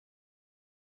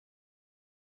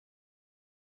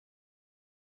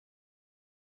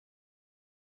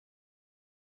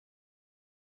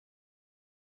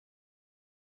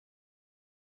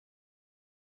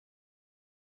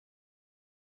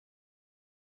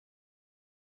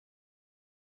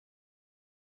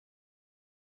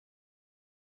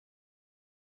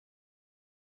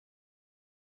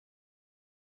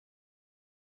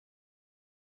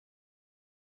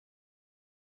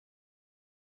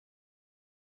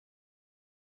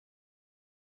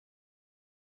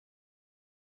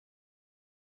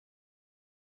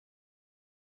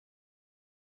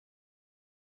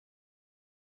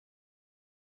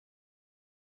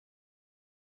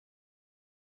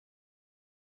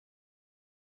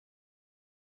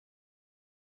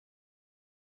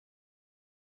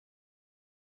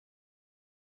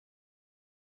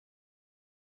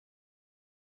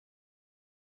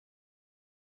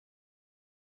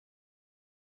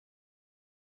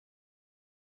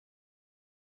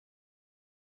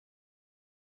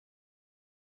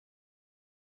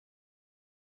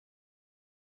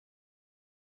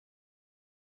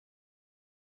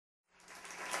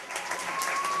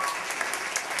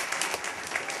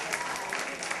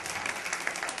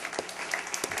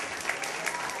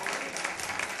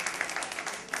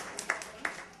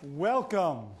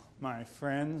Welcome, my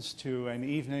friends, to an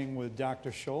evening with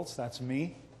Dr. Schulze. That's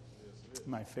me,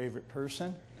 my favorite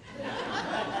person.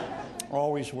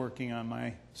 Always working on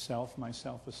myself, my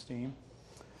self-esteem.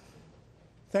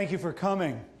 Thank you for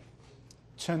coming.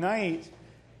 Tonight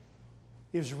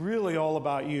is really all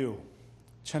about you.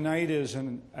 Tonight is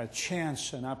a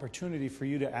chance, an opportunity for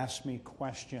you to ask me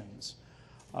questions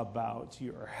about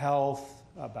your health,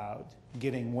 about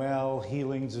getting well,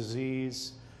 healing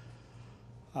disease,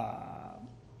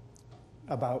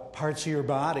 about parts of your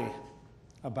body,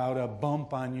 about a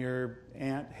bump on your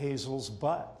Aunt Hazel's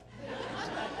butt.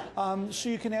 So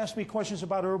you can ask me questions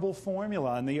about herbal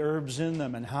formula and the herbs in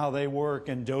them and how they work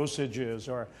and dosages,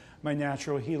 or my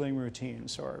natural healing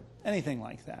routines, or anything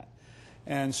like that.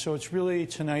 And so it's really,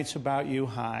 tonight's about you.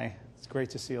 Hi. It's great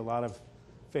to see a lot of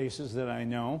faces that I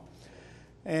know.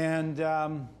 And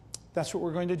that's what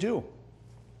we're going to do.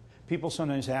 People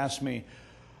sometimes ask me,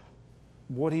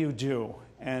 what do you do?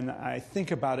 And I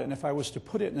think about it, and if I was to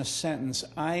put it in a sentence,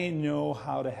 I know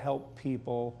how to help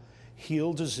people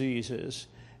heal diseases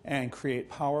and create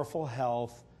powerful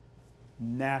health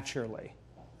naturally.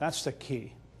 That's the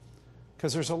key.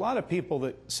 Because there's a lot of people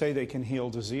that say they can heal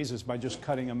diseases by just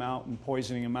cutting them out and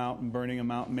poisoning them out and burning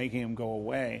them out and making them go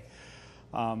away.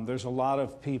 There's a lot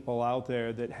of people out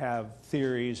there that have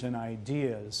theories and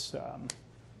ideas.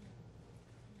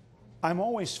 I'm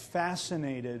always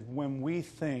fascinated when we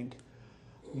think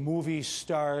movie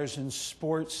stars and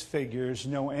sports figures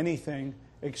know anything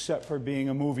except for being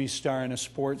a movie star and a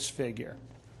sports figure.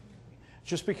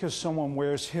 Just because someone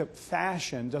wears hip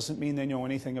fashion doesn't mean they know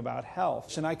anything about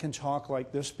health. And I can talk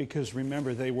like this because,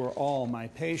 remember, they were all my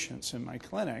patients in my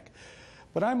clinic.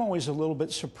 But I'm always a little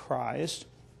bit surprised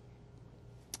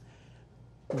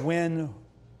when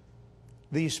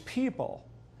these people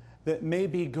that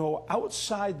maybe go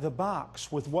outside the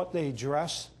box with what they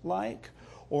dress like,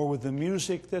 or with the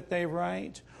music that they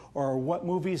write, or what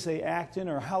movies they act in,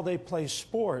 or how they play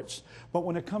sports, but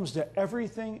when it comes to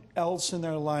everything else in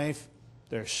their life,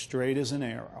 they're straight as an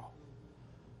arrow.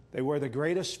 They wear the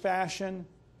greatest fashion,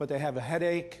 but they have a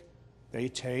headache. They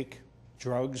take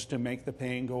drugs to make the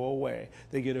pain go away.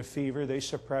 They get a fever, they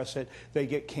suppress it. They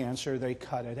get cancer, they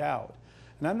cut it out.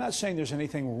 And I'm not saying there's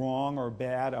anything wrong or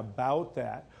bad about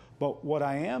that, but what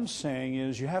I am saying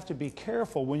is you have to be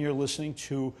careful when you're listening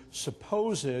to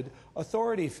supposed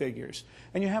authority figures.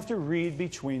 And you have to read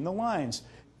between the lines.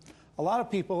 A lot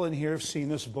of people in here have seen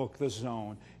this book, The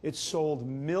Zone. It's sold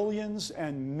millions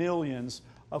and millions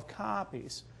of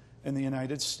copies in the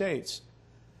United States.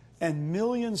 And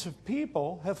millions of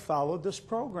people have followed this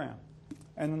program.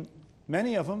 And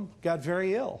many of them got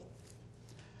very ill.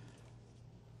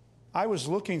 I was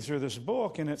looking through this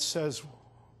book, and it says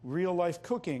real-life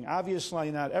cooking. Obviously,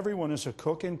 not everyone is a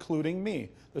cook, including me.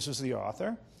 This is the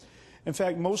author. In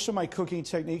fact, most of my cooking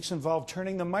techniques involve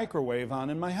turning the microwave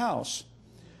on in my house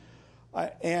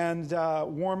and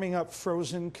warming up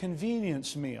frozen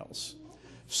convenience meals.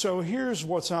 So here's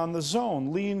what's on The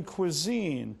Zone: lean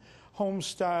cuisine,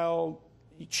 home-style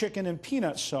chicken and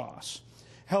peanut sauce,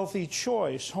 healthy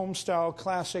choice, home-style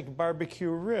classic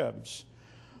barbecue ribs,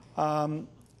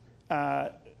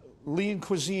 lean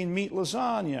cuisine meat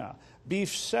lasagna, beef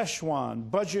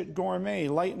Szechuan, budget gourmet,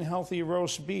 light and healthy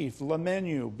roast beef, Le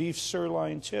Menu, beef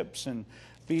sirloin tips, and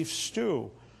beef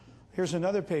stew. Here's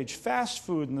another page: fast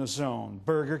food in The Zone.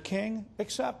 Burger King,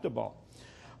 acceptable.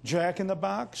 Jack in the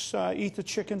Box, eat the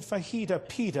chicken fajita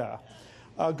pita.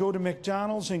 Go to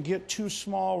McDonald's and get 2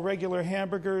 small regular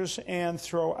hamburgers and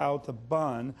throw out the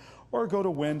bun. Or go to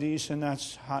Wendy's, and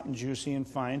that's hot and juicy and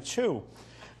fine too.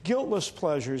 Guiltless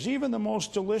pleasures. Even the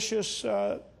most delicious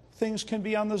things can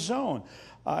be on The Zone.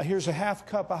 Here's a half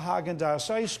cup of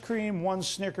Haagen-Dazs ice cream, 1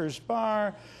 Snickers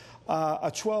bar,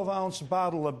 a 12-ounce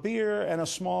bottle of beer, and a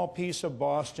small piece of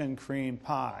Boston cream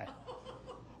pie.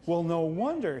 Well, no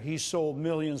wonder he sold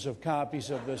millions of copies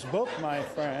of this book, my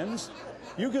friends.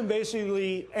 You can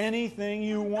basically eat anything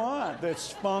you want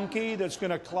that's funky, that's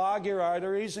going to clog your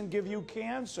arteries and give you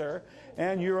cancer,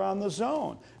 and you're on The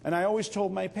Zone. And I always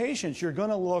told my patients, you're going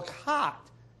to look hot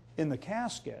in the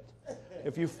casket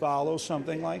if you follow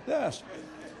something like this.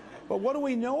 But what do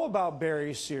we know about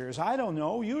Barry Sears? I don't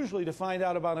know. Usually to find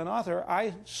out about an author,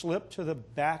 I slip to the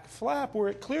back flap where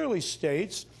it clearly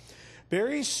states,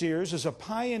 Barry Sears is a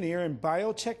pioneer in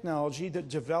biotechnology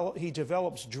that he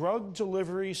develops drug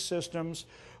delivery systems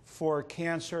for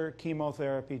cancer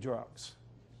chemotherapy drugs.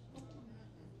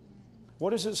 What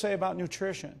does it say about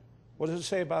nutrition? What does it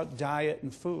say about diet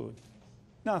and food?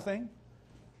 Nothing.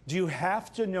 Do you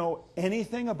have to know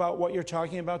anything about what you're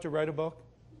talking about to write a book?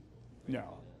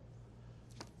 No.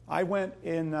 I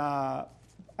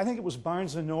I think it was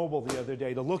Barnes & Noble the other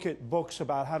day, to look at books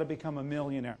about how to become a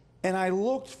millionaire. And I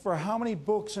looked for how many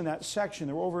books in that section,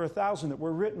 there were over 1,000, that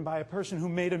were written by a person who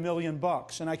made $1 million.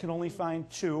 And I could only find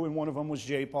 2, and one of them was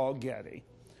J. Paul Getty.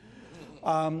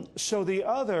 So the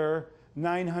other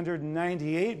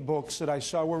 998 books that I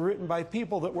saw were written by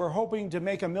people that were hoping to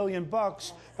make $1 million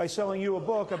by selling you a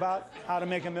book about how to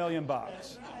make $1 million.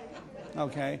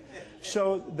 Okay?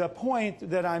 So the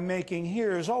point that I'm making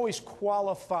here is always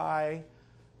qualify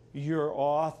your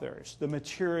authors, the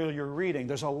material you're reading.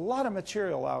 There's a lot of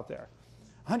material out there.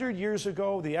 100 years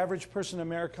ago, the average person in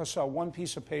America saw 1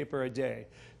 piece of paper a day.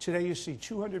 Today, you see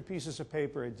 200 pieces of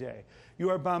paper a day. You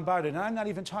are bombarded, and I'm not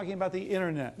even talking about the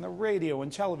internet and the radio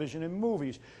and television and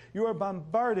movies. You are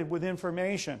bombarded with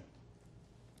information.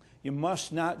 You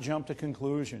must not jump to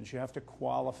conclusions. You have to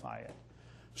qualify it.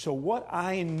 So what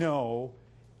I know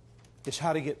is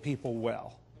how to get people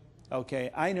well.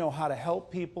 Okay, I know how to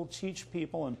help people, teach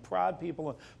people, and prod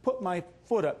people, and put my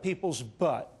foot up people's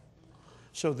butt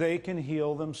so they can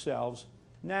heal themselves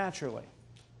naturally.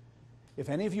 If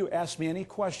any of you ask me any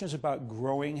questions about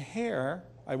growing hair,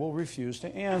 I will refuse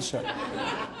to answer.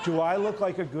 Do I look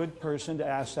like a good person to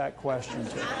ask that question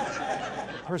to?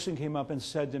 A person came up and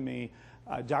said to me,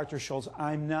 Dr. Schulze,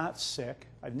 I'm not sick.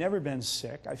 I've never been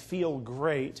sick. I feel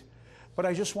great. But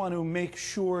I just want to make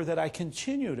sure that I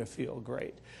continue to feel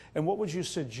great. And what would you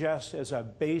suggest as a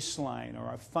baseline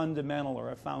or a fundamental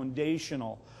or a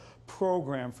foundational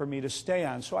program for me to stay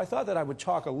on? So I thought that I would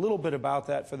talk a little bit about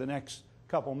that for the next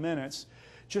couple minutes,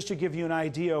 just to give you an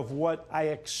idea of what I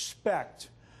expect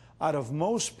out of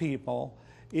most people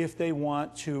if they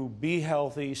want to be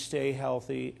healthy, stay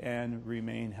healthy, and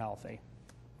remain healthy.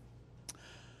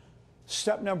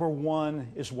 Step number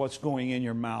 1 is what's going in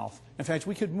your mouth. In fact,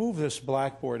 we could move this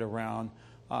blackboard around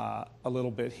a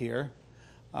little bit here,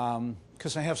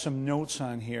 because I have some notes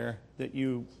on here that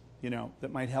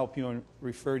that might help you and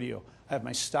refer to you. I have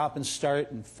my stop and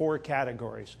start in 4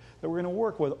 categories that we're going to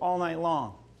work with all night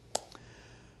long.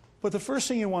 But the first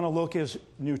thing you want to look is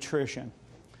nutrition.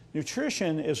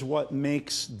 Nutrition is what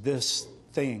makes this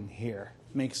thing here,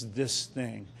 makes this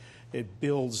thing. It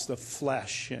builds the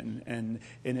flesh, and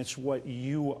it's what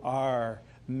you are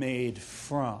made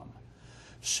from.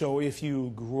 So if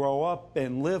you grow up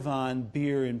and live on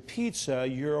beer and pizza,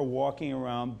 you're a walking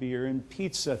around beer and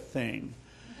pizza thing.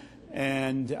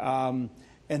 And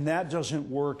that doesn't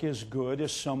work as good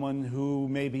as someone who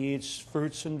maybe eats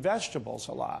fruits and vegetables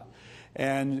a lot.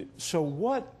 And so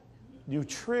what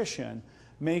nutrition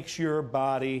makes your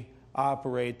body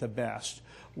operate the best?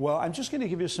 Well, I'm just going to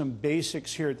give you some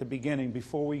basics here at the beginning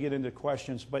before we get into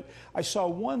questions. But I saw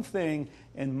one thing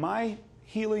in my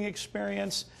healing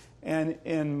experience and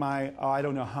in my, I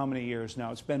don't know how many years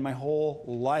now. It's been my whole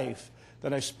life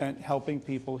that I spent helping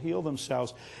people heal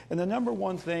themselves. And the number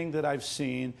one thing that I've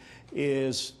seen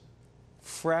is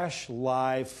fresh,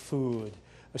 live food,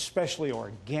 especially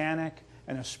organic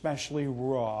and especially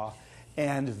raw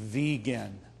and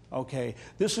vegan. Okay,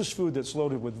 this is food that's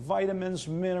loaded with vitamins,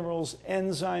 minerals,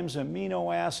 enzymes,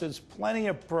 amino acids, plenty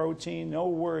of protein, no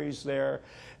worries there,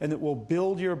 and that will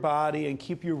build your body and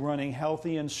keep you running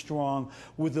healthy and strong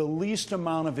with the least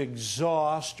amount of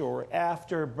exhaust or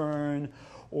afterburn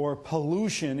or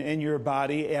pollution in your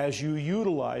body as you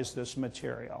utilize this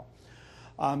material.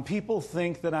 People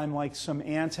think that I'm like some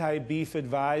anti-beef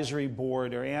advisory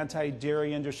board or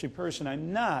anti-dairy industry person.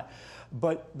 I'm not.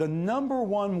 But the number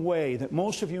one way that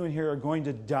most of you in here are going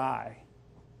to die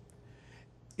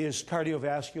is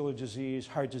cardiovascular disease,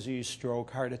 heart disease, stroke,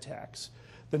 heart attacks.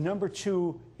 The number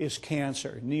 2 is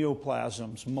cancer,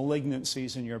 neoplasms,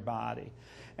 malignancies in your body.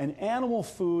 And animal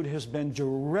food has been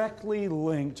directly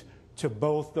linked to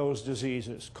both those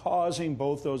diseases, causing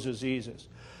both those diseases.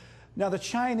 Now, the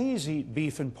Chinese eat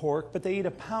beef and pork, but they eat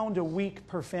a pound a week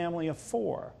per family of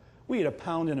 4. We eat a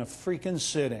pound in a freaking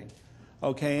sitting.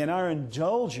 Okay, and our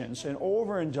indulgence and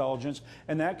overindulgence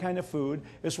in that kind of food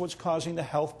is what's causing the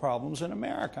health problems in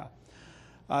America.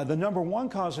 The number 1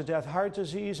 cause of death, heart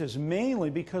disease, is mainly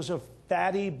because of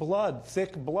fatty blood,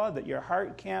 thick blood that your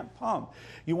heart can't pump.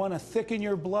 You want to thicken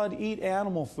your blood, eat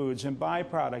animal foods and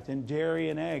byproduct and dairy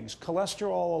and eggs.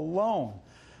 Cholesterol alone,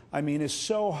 I mean, is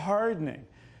so hardening.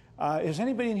 Has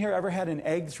anybody in here ever had an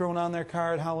egg thrown on their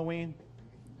car at Halloween?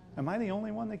 Am I the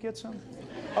only one that gets them?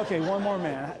 Okay, one more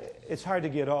man. It's hard to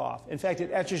get off. In fact,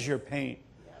 it etches your paint.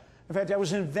 In fact, I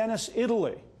was in Venice,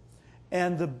 Italy,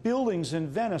 and the buildings in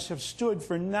Venice have stood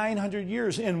for 900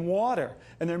 years in water,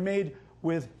 and they're made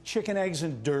with chicken eggs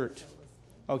and dirt.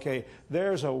 Okay,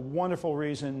 there's a wonderful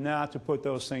reason not to put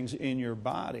those things in your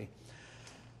body.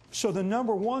 So the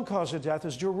number one cause of death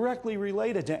is directly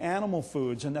related to animal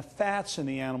foods and the fats in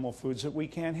the animal foods that we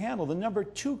can't handle. The number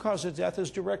two cause of death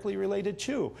is directly related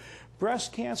to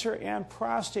breast cancer and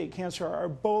prostate cancer are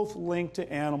both linked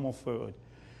to animal food.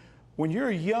 When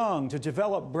you're young, to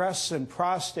develop breasts and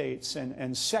prostates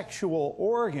and sexual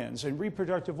organs and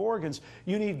reproductive organs,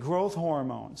 you need growth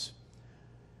hormones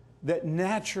that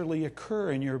naturally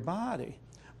occur in your body.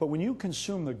 But when you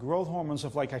consume the growth hormones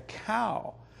of like a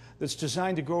cow that's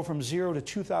designed to grow from 0 to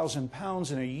 2,000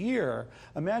 pounds in a year,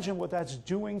 imagine what that's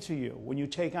doing to you when you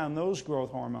take on those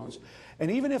growth hormones.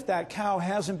 And even if that cow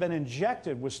hasn't been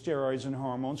injected with steroids and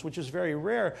hormones, which is very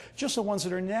rare, just the ones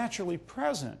that are naturally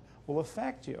present will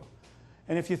affect you.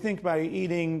 And if you think by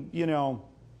eating, you know,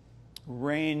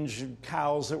 range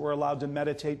cows that were allowed to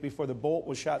meditate before the bolt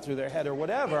was shot through their head or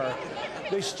whatever,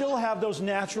 they still have those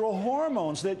natural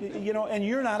hormones that, you know, and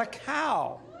you're not a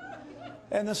cow.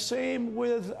 And the same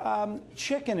with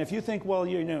chicken. If you think, well,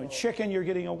 you know, chicken, you're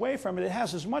getting away from it, it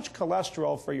has as much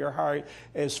cholesterol for your heart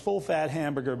as full-fat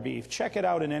hamburger beef. Check it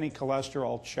out in any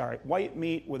cholesterol chart. White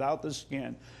meat without the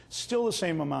skin, still the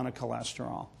same amount of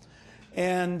cholesterol.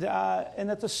 And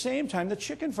at the same time, the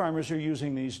chicken farmers are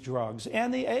using these drugs,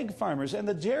 and the egg farmers, and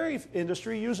the dairy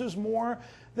industry uses more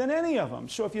than any of them.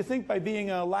 So if you think by being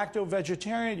a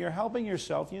lacto-vegetarian you're helping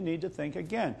yourself, you need to think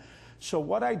again. So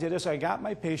what I did is I got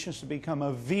my patients to become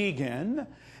a vegan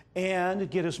and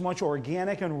get as much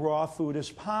organic and raw food as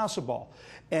possible.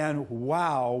 And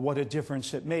wow, what a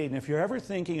difference it made. And if you're ever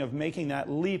thinking of making that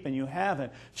leap and you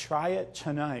haven't, try it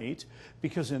tonight,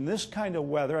 because in this kind of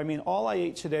weather, I mean, all I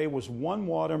ate today was one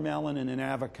watermelon and an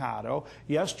avocado.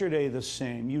 Yesterday, the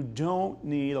same. You don't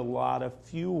need a lot of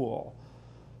fuel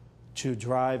to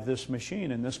drive this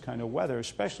machine in this kind of weather,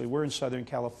 especially we're in Southern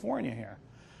California here,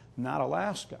 not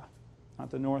Alaska, not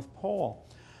the North Pole.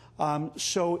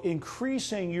 So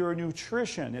increasing your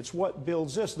nutrition, it's what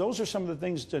builds this. Those are some of the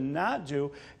things to not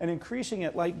do, and increasing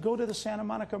it, like go to the Santa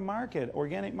Monica market,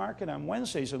 organic market on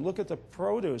Wednesdays, and look at the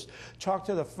produce, talk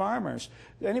to the farmers.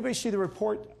 Anybody see the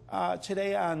report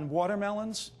today on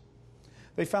watermelons?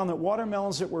 They found that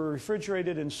watermelons that were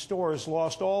refrigerated in stores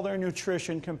lost all their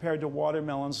nutrition compared to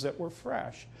watermelons that were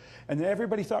fresh. And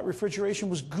everybody thought refrigeration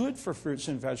was good for fruits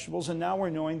and vegetables, and now we're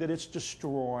knowing that it's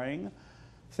destroying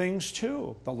things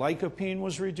too. The lycopene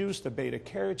was reduced, the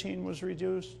beta-carotene was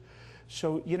reduced.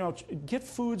 So, you know, get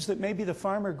foods that maybe the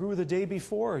farmer grew the day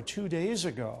before or 2 days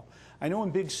ago. I know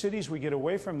in big cities we get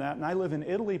away from that, and I live in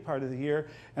Italy part of the year,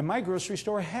 and my grocery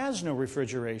store has no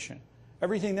refrigeration.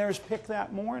 Everything there is picked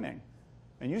that morning.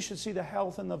 And you should see the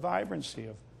health and the vibrancy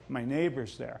of my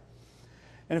neighbors there.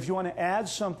 And if you want to add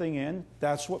something in,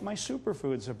 that's what my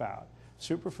superfood's about.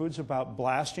 Superfood's about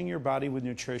blasting your body with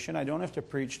nutrition. I don't have to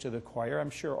preach to the choir. I'm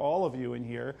sure all of you in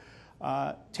here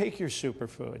take your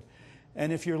superfood.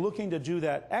 And if you're looking to do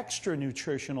that extra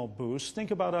nutritional boost, think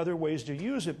about other ways to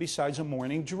use it besides a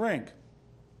morning drink.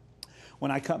 When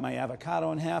I cut my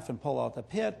avocado in half and pull out the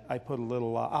pit, I put a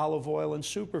little olive oil and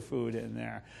superfood in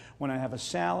there. When I have a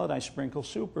salad, I sprinkle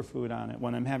superfood on it.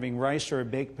 When I'm having rice or a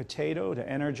baked potato to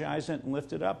energize it and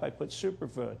lift it up, I put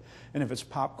superfood. And if it's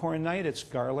popcorn night, it's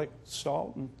garlic,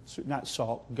 salt, and, not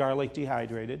salt, garlic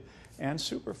dehydrated, and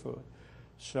superfood.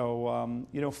 So,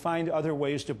 you know, find other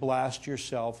ways to blast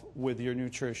yourself with your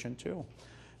nutrition too.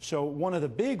 So one of the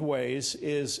big ways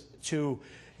is to,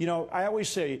 you know, I always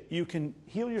say you can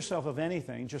heal yourself of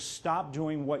anything. Just stop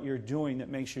doing what you're doing that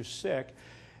makes you sick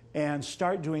and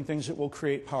start doing things that will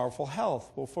create powerful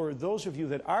health. Well, for those of you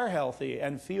that are healthy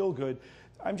and feel good,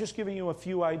 I'm just giving you a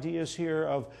few ideas here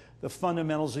of the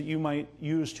fundamentals that you might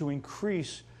use to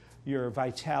increase your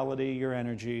vitality, your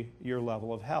energy, your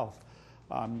level of health.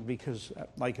 Because,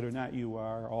 like it or not, you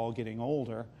are all getting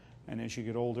older, and as you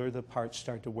get older, the parts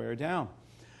start to wear down.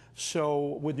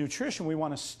 So with nutrition, we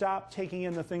want to stop taking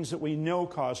in the things that we know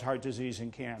cause heart disease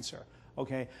and cancer.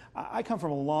 Okay? I come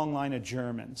from a long line of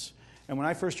Germans. And when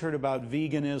I first heard about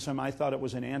veganism, I thought it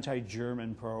was an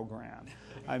anti-German program.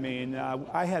 I mean,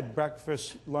 I had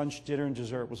breakfast, lunch, dinner, and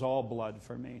dessert. It was all blood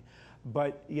for me.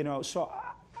 But, you know, so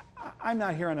I'm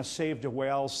not here on a save the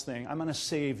whales thing. I'm on a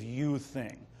save you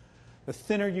thing. The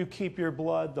thinner you keep your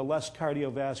blood, the less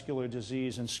cardiovascular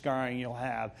disease and scarring you'll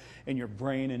have in your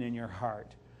brain and in your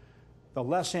heart. The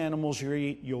less animals you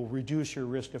eat, you'll reduce your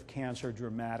risk of cancer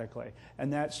dramatically.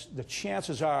 And that's, the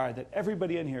chances are that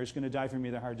everybody in here is going to die from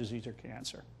either heart disease or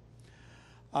cancer.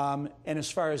 And as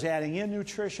far as adding in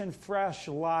nutrition, fresh,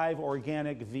 live,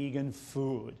 organic, vegan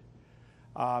food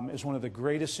is one of the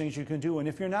greatest things you can do. And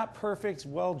if you're not perfect,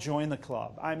 well, join the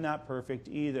club. I'm not perfect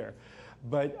either.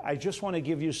 But I just want to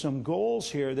give you some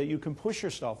goals here that you can push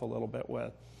yourself a little bit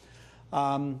with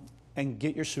and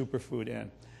get your superfood in.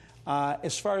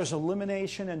 As far as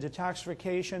elimination and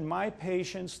detoxification, my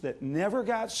patients that never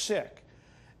got sick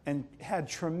and had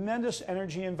tremendous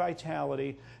energy and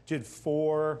vitality did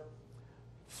 4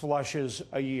 flushes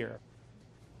a year.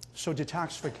 So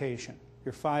detoxification,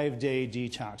 your 5-day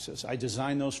detoxes. I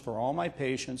designed those for all my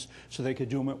patients so they could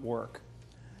do them at work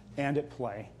and at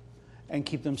play and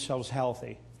keep themselves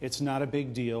healthy. It's not a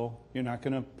big deal. You're not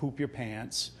going to poop your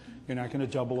pants. You're not going to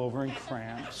double over in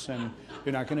cramps, and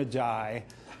you're not going to die.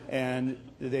 And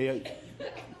they,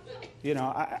 you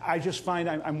know, I just find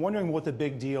I'm wondering what the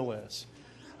big deal is.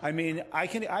 I mean, I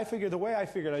figured the way I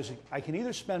figured is I can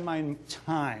either spend my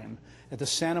time at the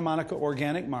Santa Monica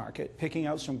Organic Market picking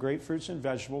out some great fruits and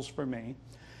vegetables for me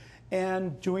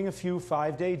and doing a few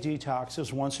 5-day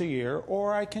detoxes once a year,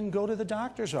 or I can go to the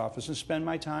doctor's office and spend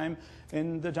my time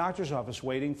in the doctor's office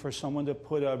waiting for someone to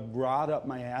put a rod up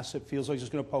my ass that feels like it's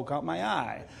going to poke out my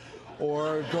eye,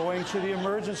 or going to the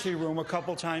emergency room a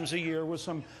couple times a year with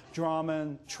some drama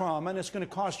and trauma, and it's going to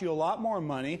cost you a lot more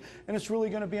money, and it's really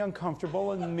going to be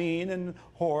uncomfortable and mean and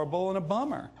horrible and a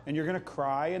bummer, and you're going to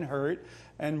cry and hurt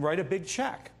and write a big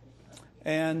check.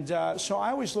 And so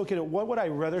I always look at it, what would I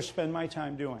rather spend my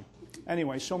time doing?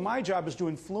 Anyway, so my job is to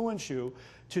influence you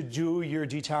to do your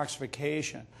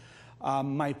detoxification.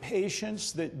 My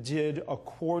patients that did a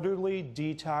quarterly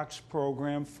detox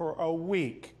program for a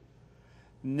week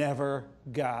never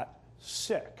got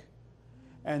sick.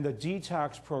 And the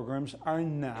detox programs are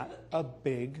not a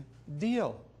big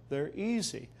deal. They're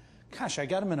easy. Gosh, I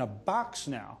got them in a box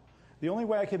now. The only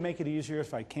way I could make it easier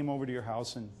if I came over to your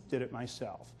house and did it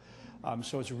myself.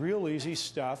 So it's real easy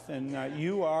stuff, and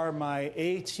you are my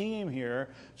A-team here,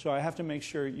 so I have to make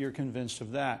sure you're convinced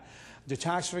of that.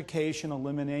 Detoxification,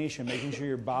 elimination, making sure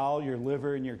your bowel, your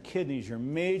liver, and your kidneys, your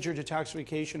major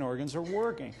detoxification organs are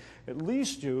working. At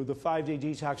least do the 5-day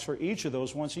detox for each of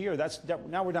those once a year.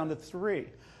 Now we're down to 3.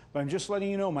 But I'm just letting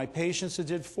you know, my patients that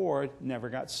did 4 never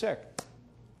got sick.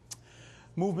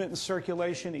 Movement and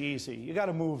circulation, easy. You got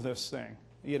to move this thing.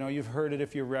 You know, you've heard it,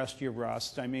 if you rest, you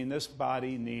rust. I mean, this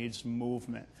body needs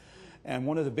movement. And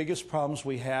one of the biggest problems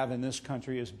we have in this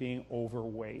country is being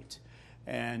overweight.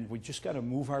 And we just got to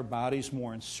move our bodies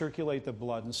more and circulate the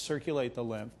blood and circulate the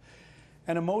lymph.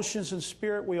 And emotions and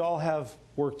spirit, we all have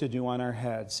work to do on our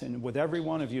heads. And with every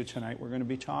one of you tonight, we're going to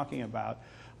be talking about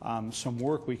some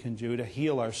work we can do to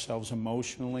heal ourselves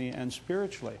emotionally and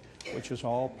spiritually, which is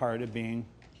all part of being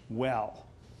well.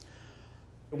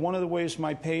 One of the ways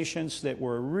my patients that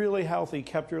were really healthy,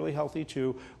 kept really healthy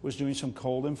too, was doing some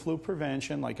cold and flu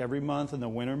prevention, like every month in the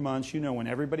winter months, you know, when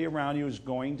everybody around you is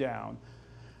going down,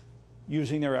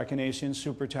 using their Echinacea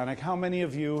Super Tonic. How many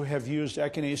of you have used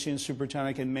Echinacea Super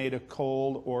Tonic and made a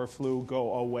cold or flu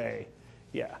go away?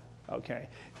 Yeah, okay.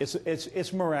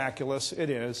 It's miraculous, it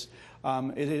is.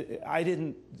 I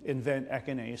didn't invent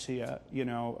Echinacea, you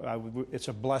know, it's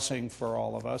a blessing for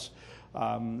all of us.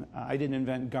 I didn't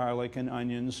invent garlic and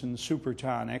onions and super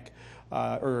tonic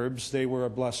herbs. They were a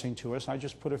blessing to us. I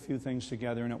just put a few things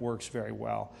together and it works very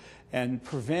well. And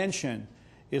prevention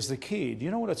is the key. Do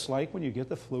you know what it's like when you get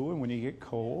the flu and when you get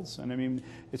colds? And I mean,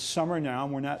 it's summer now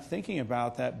and we're not thinking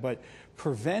about that, but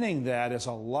preventing that is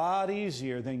a lot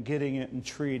easier than getting it and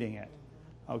treating it.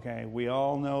 Okay, we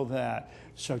all know that.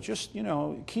 So just, you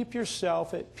know, keep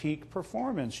yourself at peak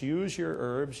performance. Use your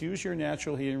herbs, use your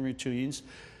natural healing routines.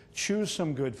 Choose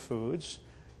some good foods,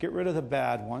 get rid of the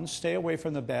bad ones, stay away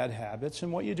from the bad habits, and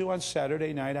what you do on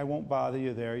Saturday night, I won't bother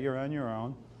you there. You're on your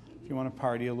own. If you want to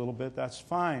party a little bit, that's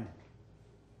fine.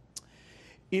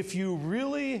 If you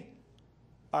really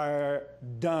are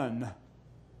done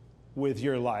with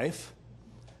your life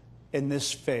in this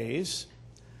phase,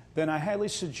 then I highly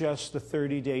suggest the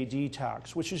 30-day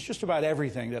detox, which is just about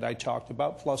everything that I talked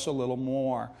about, plus a little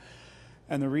more.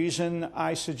 And the reason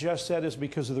I suggest that is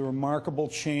because of the remarkable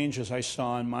changes I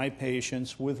saw in my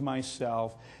patients, with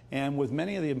myself, and with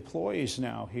many of the employees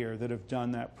now here that have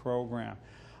done that program.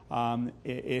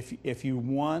 If you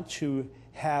want to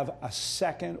have a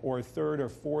second or third or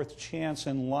fourth chance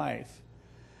in life,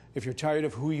 if you're tired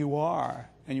of who you are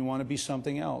and you want to be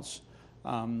something else,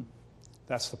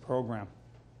 that's the program.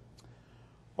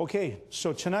 Okay,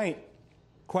 so tonight,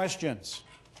 questions.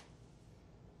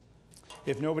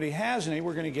 If nobody has any,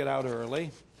 we're going to get out early.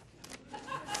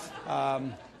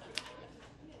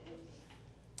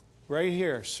 Right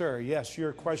here, sir. Yes,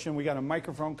 your question. We got a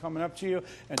microphone coming up to you.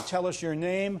 And tell us your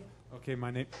name. Okay, my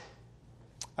name.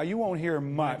 You won't hear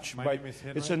much, my but name is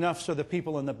Henrik. it's enough so the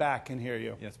people in the back can hear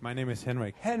you. Yes, my name is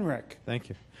Henrik. Henrik. Thank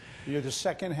you. You're the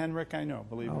second Henrik I know,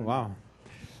 believe it or not.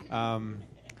 Wow.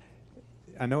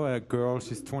 I know a girl,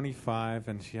 she's 25,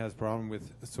 and she has problem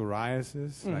with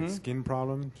psoriasis, like skin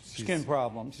problem. Skin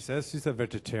problems. She says she's a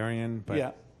vegetarian, but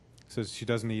Yeah. so she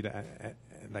doesn't eat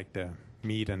like the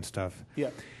meat and stuff.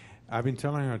 Yeah. I've been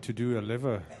telling her to do a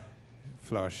liver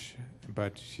flush,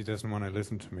 but she doesn't want to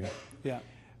listen to me. Yeah.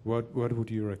 What would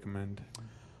you recommend?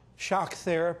 Shock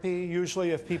therapy.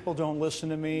 Usually if people don't listen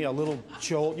to me, a little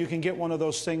jolt. You can get one of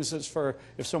those things that's for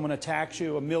if someone attacks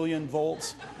you, 1,000,000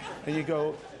 volts, and you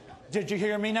go, did you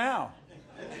hear me now?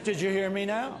 Did you hear me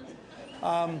now?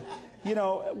 You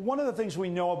know, one of the things we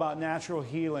know about natural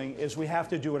healing is we have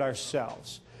to do it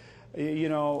ourselves. You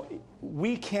know,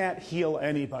 we can't heal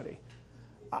anybody.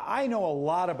 I know a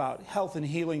lot about health and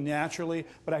healing naturally,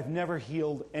 but I've never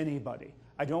healed anybody.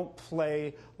 I don't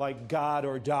play like God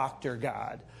or Dr.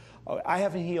 God. I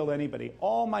haven't healed anybody.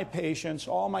 All my patients,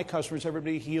 all my customers,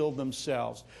 everybody healed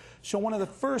themselves. So one of the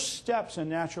first steps in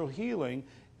natural healing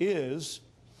is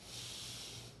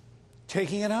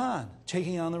taking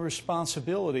on the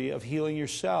responsibility of healing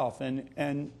yourself.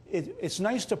 And it's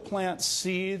nice to plant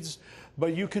seeds,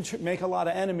 but you can make a lot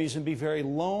of enemies and be very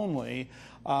lonely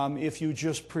if you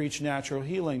just preach natural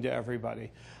healing to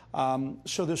everybody.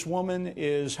 So this woman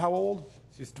is how old?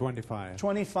 She's 25.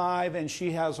 25, and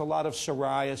she has a lot of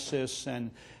psoriasis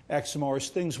and eczema or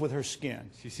things with her skin.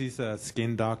 She sees a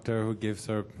skin doctor who gives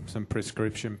her some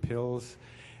prescription pills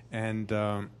and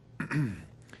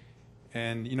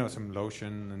and you know, some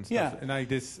lotion and stuff. Yeah. And like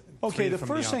this. Okay, the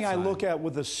first thing I look at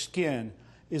with the skin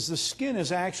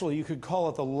is actually, you could call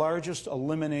it the largest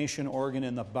elimination organ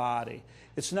in the body.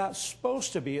 It's not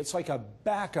supposed to be. It's like a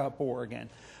backup organ.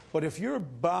 But if your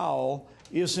bowel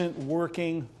isn't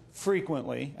working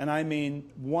frequently, and I mean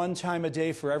 1 time a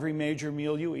day for every major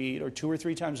meal you eat, or 2 or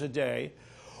 3 times a day,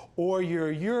 or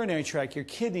your urinary tract, your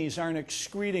kidneys aren't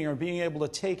excreting or being able to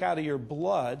take out of your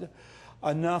blood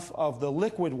enough of the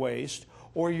liquid waste,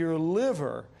 or your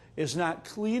liver is not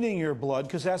cleaning your blood,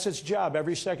 because that's its job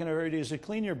every second of every day is to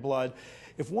clean your blood.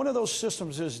 If one of those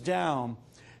systems is down,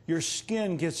 your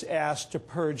skin gets asked to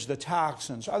purge the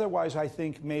toxins. Otherwise, I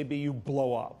think maybe you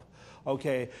blow up.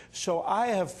 Okay, so I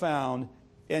have found,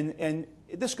 and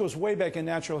this goes way back in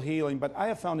natural healing, but I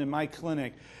have found in my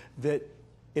clinic that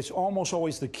it's almost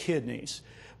always the kidneys.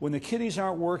 When the kidneys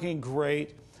aren't working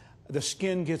great, the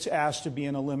skin gets asked to be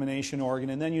an elimination organ,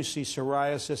 and then you see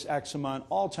psoriasis, eczema, and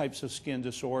all types of skin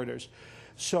disorders.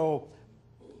 So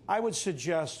I would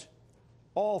suggest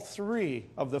all 3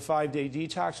 of the 5-day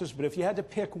detoxes, but if you had to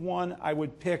pick one, I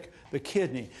would pick the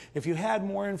kidney. If you had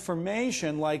more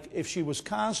information, like if she was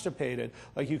constipated,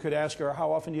 like you could ask her,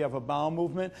 how often do you have a bowel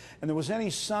movement? And there was any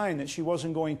sign that she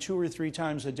wasn't going 2 or 3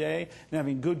 times a day and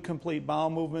having good complete bowel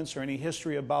movements or any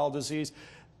history of bowel disease,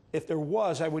 if there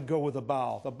was, I would go with the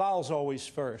bowel. The bowel's always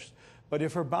first. But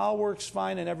if her bowel works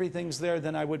fine and everything's there,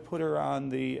 then I would put her on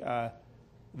the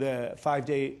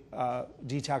 5-day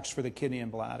detox for the kidney and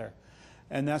bladder.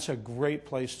 And that's a great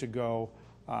place to go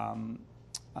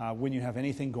when you have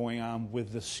anything going on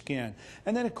with the skin.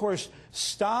 And then, of course,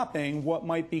 stopping what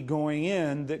might be going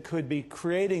in that could be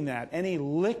creating that. Any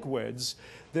liquids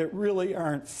that really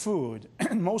aren't food.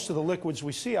 Most of the liquids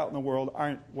we see out in the world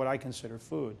aren't what I consider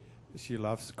food. She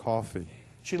loves coffee.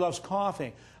 She loves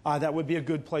coffee. That would be a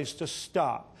good place to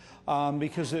stop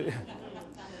because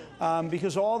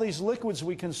all these liquids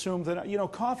we consume, that, you know,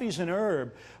 coffee's an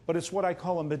herb, but it's what I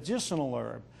call a medicinal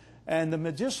herb. And the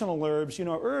medicinal herbs, you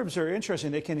know, herbs are interesting.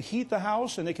 They can heat the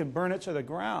house and they can burn it to the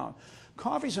ground.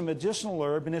 Coffee's a medicinal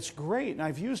herb, and it's great, and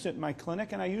I've used it in my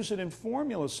clinic, and I use it in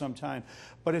formulas sometimes.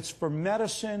 But it's for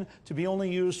medicine to be only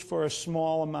used for a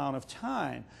small amount of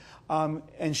time.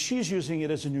 And she's using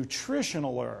it as a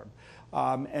nutritional herb.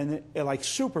 Like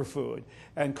superfood.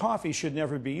 And coffee should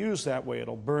never be used that way.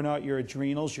 It'll burn out your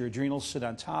adrenals. Your adrenals sit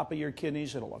on top of your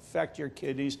kidneys. It'll affect your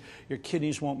kidneys. Your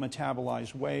kidneys won't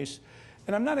metabolize waste.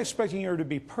 And I'm not expecting her to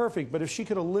be perfect, but if she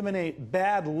could eliminate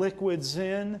bad liquids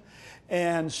in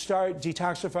and start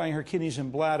detoxifying her kidneys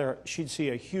and bladder, she'd see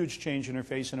a huge change in her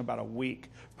face in about a week,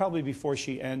 probably before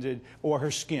she ended, or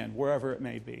her skin, wherever it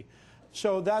may be.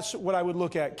 So that's what I would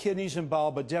look at, kidneys and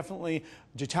bowel, but definitely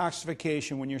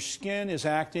detoxification. When your skin is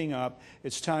acting up,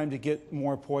 it's time to get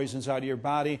more poisons out of your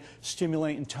body,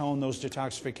 stimulate and tone those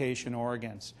detoxification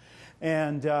organs.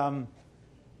 And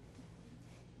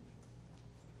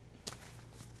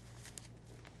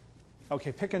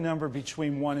okay, pick a number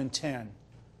between 1 and 10.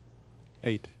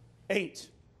 8. 8.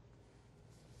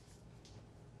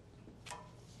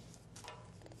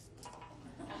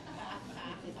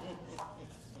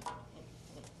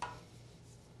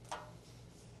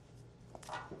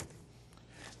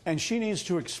 And she needs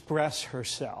to express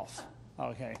herself.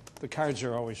 Okay, the cards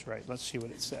are always right. Let's see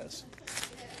what it says.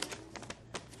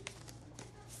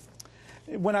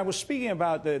 when I was speaking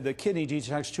about the kidney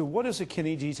detox too, what does a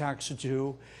kidney detox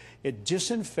do? It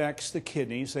disinfects the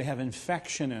kidneys. They have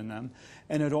infection in them.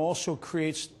 And it also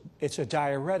creates, it's a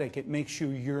diuretic. It makes you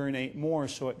urinate more.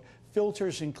 So it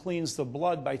filters and cleans the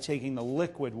blood by taking the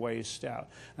liquid waste out.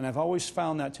 And I've always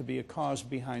found that to be a cause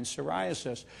behind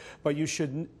psoriasis. But you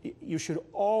should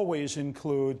always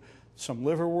include some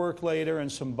liver work later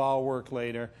and some bowel work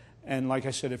later. And like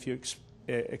I said, if you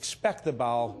expect the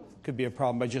bowel, could be a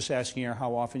problem by just asking her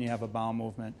how often you have a bowel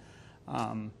movement.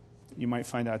 You might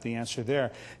find out the answer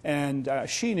there. And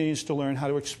she needs to learn how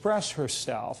to express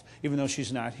herself. Even though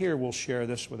she's not here, we'll share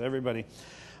this with everybody.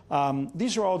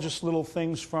 These are all just little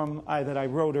things from that I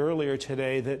wrote earlier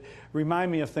today that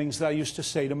remind me of things that I used to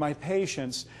say to my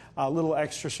patients, little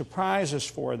extra surprises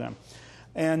for them.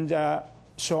 And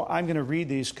so I'm going to read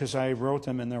these because I wrote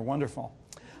them and they're wonderful.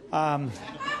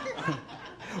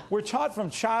 We're taught from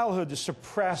childhood to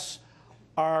suppress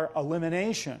our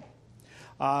elimination.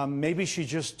 Maybe she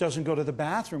just doesn't go to the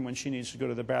bathroom when she needs to go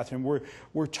to the bathroom.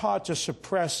 We're taught to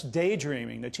suppress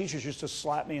daydreaming. The teachers used to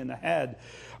slap me in the head.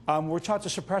 We're taught to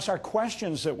suppress our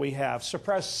questions that we have,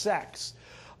 suppress sex,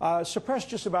 suppress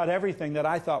just about everything that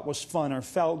I thought was fun or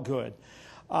felt good.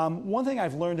 One thing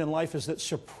I've learned in life is that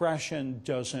suppression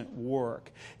doesn't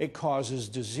work. It causes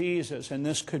diseases, and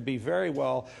this could be very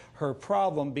well her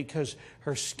problem because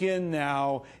her skin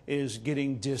now is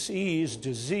getting disease,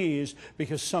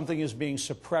 because something is being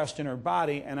suppressed in her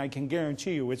body, and I can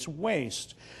guarantee you it's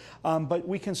waste. But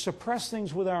we can suppress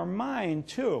things with our mind,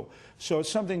 too, so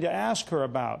it's something to ask her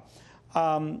about.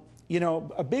 You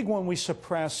know, a big one we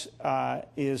suppress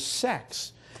is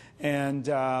sex. And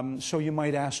so you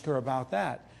might ask her about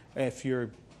that if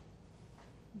you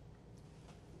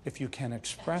can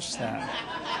express that.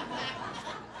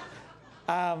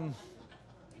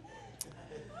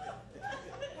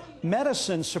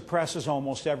 Medicine suppresses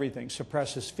almost everything.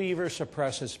 Suppresses fever,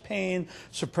 suppresses pain,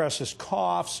 suppresses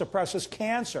cough, suppresses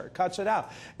cancer, cuts it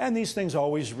out. And these things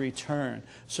always return.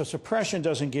 So suppression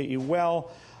doesn't get you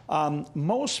well.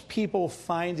 Most people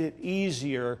find it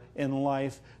easier in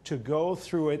life to go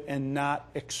through it and not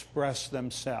express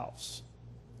themselves.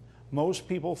 Most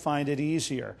people find it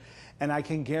easier. And I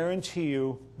can guarantee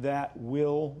you that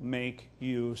will make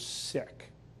you sick.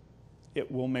 It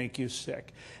will make you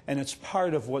sick. And it's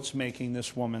part of what's making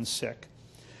this woman sick.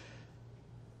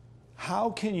 How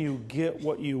can you get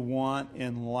what you want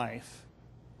in life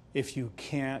if you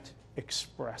can't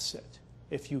express it,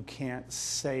 if you can't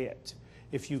say it,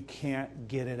 if you can't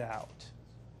get it out?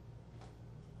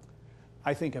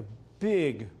 I think a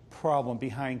big problem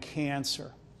behind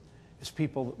cancer is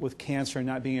people with cancer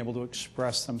not being able to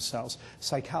express themselves.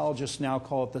 Psychologists now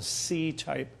call it the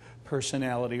C-type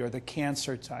personality or the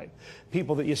cancer type.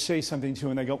 People that you say something to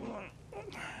and they go...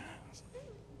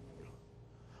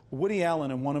 Woody Allen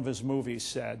in one of his movies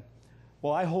said,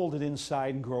 well, I hold it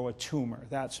inside and grow a tumor.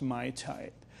 That's my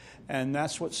type. And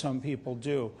that's what some people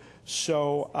do.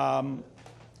 So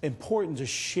important to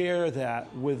share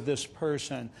that with this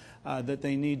person, that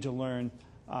they need to learn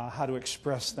how to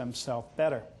express themselves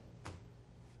better.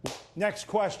 Next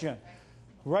question.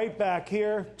 Right back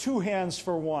here, 2 hands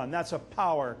for 1. That's a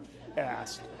power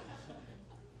ask.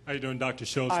 How you doing, Dr.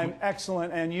 Schulze? I'm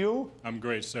excellent. And you? I'm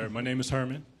great, sir. My name is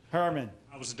Herman. Herman.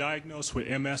 I was diagnosed with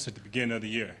MS at the beginning of the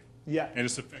year. Yeah. And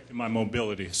it's affected my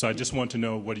mobility. So I just want to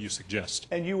know, what do you suggest?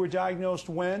 And you were diagnosed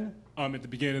when? At the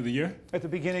beginning of the year. At the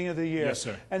beginning of the year. Yes,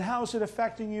 sir. And how is it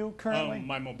affecting you currently?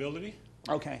 My mobility.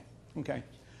 Okay. Okay.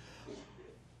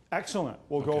 Excellent.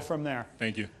 We'll go from there.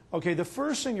 Thank you. Okay, the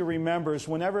first thing to remember is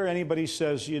whenever anybody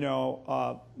says, you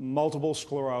know, multiple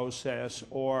sclerosis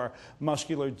or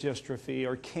muscular dystrophy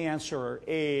or cancer or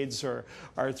AIDS or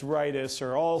arthritis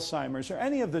or Alzheimer's or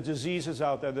any of the diseases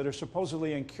out there that are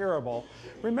supposedly incurable,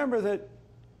 remember that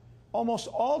almost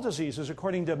all diseases,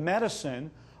 according to medicine,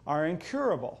 are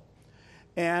incurable.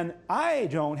 And I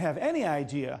don't have any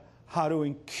idea how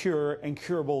to cure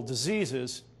incurable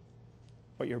diseases,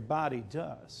 but your body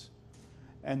does.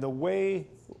 And the way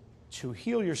to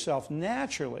heal yourself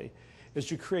naturally is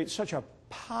to create such a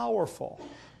powerful,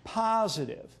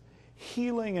 positive,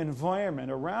 healing environment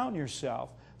around yourself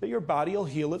that your body will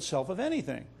heal itself of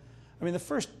anything. I mean, the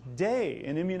first day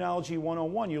in Immunology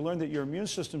 101, you learn that your immune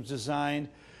system is designed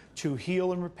to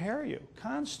heal and repair you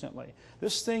constantly.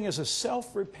 This thing is a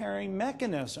self-repairing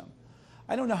mechanism.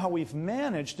 I don't know how we've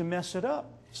managed to mess it up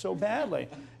so badly.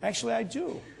 Actually, I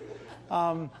do.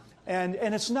 And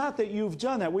it's not that you've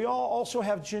done that. We all also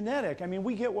have genetic. I mean,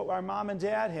 we get what our mom and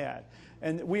dad had.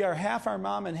 And we are half our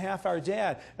mom and half our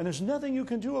dad. And there's nothing you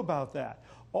can do about that.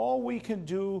 All we can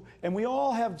do, and we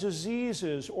all have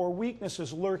diseases or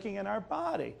weaknesses lurking in our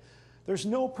body. There's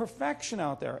no perfection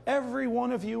out there. Every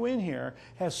one of you in here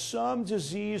has some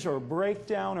disease or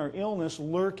breakdown or illness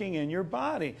lurking in your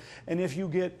body. And as you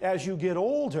get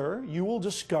older, you will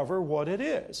discover what it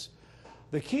is.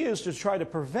 The key is to try to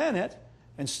prevent it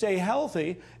and stay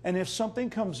healthy. And if something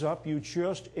comes up, you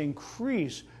just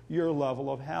increase your level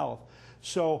of health.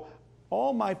 So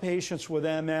all my patients with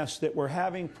MS that were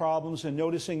having problems and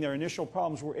noticing their initial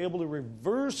problems were able to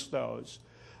reverse those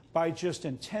by just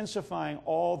intensifying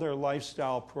all their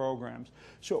lifestyle programs.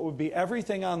 So it would be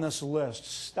everything on this list,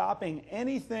 stopping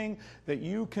anything that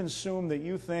you consume that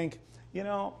you think, you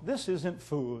know, this isn't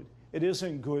food. It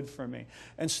isn't good for me.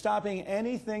 And stopping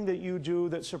anything that you do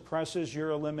that suppresses your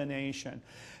elimination.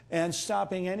 And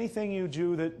stopping anything you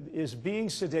do that is being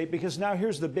sedate, because now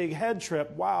here's the big head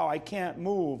trip. Wow, I can't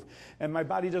move, and my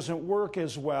body doesn't work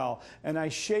as well, and I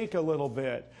shake a little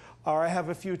bit, or I have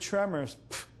a few tremors.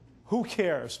 Pfft, who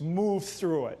cares? Move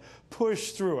through it.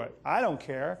 Push through it. I don't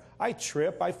care. I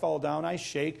trip, I fall down, I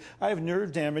shake. I have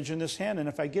nerve damage in this hand, and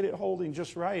if I get it holding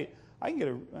just right,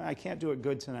 I can't do it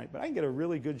good tonight, but I can get a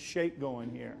really good shake going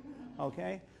here,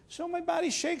 okay? So my body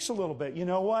shakes a little bit. You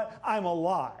know what? I'm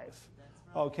alive,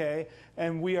 okay?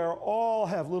 And we all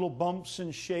have little bumps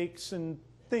and shakes and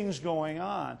things going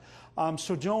on.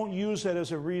 So don't use that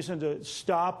as a reason to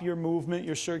stop your movement,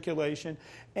 your circulation.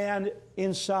 And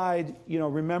inside, you know,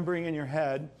 remembering in your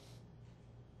head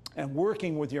and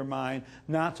working with your mind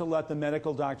not to let the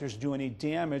medical doctors do any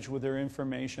damage with their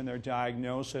information, their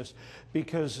diagnosis,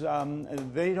 because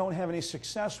they don't have any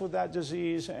success with that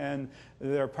disease, and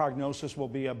their prognosis will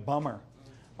be a bummer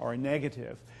or a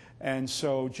negative. And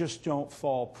so just don't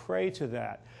fall prey to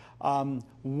that.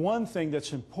 One thing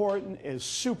that's important is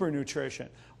super nutrition.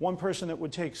 One person that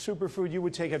would take superfood, you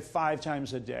would take it 5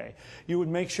 times a day. You would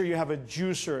make sure you have a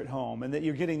juicer at home and that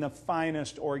you're getting the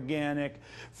finest organic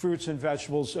fruits and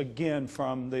vegetables, again,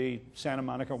 from the Santa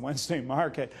Monica Wednesday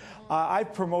market. I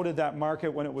promoted that market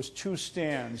when it was 2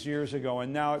 stands years ago,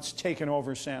 and now it's taken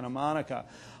over Santa Monica.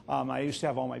 I used to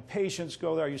have all my patients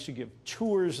go there. I used to give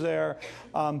tours there.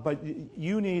 But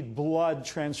you need blood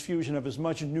transfusion of as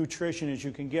much nutrition as you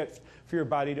can get for your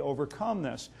body to overcome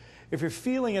this. If you're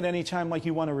feeling at any time like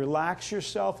you want to relax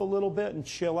yourself a little bit and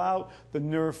chill out, the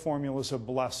nerve formula is a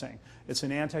blessing. It's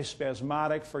an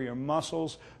antispasmodic for your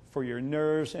muscles, for your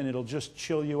nerves, and it'll just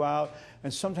chill you out.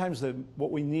 And sometimes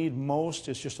what we need most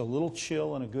is just a little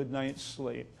chill and a good night's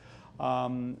sleep.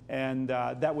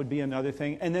 That would be another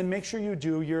thing. And then make sure you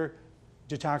do your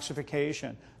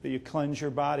detoxification, that you cleanse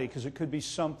your body, because it could be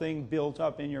something built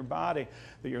up in your body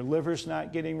that your liver's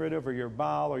not getting rid of, or your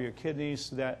bowel or your kidneys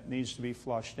that needs to be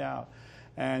flushed out.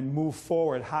 And move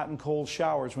forward. Hot and cold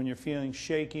showers when you're feeling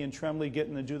shaky and trembly, get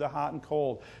in to do the hot and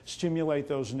cold. Stimulate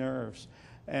those nerves.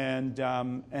 And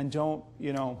don't,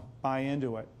 you know, buy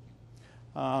into it.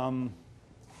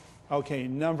 Okay,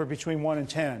 number between 1 and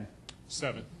 10.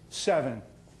 7. 7.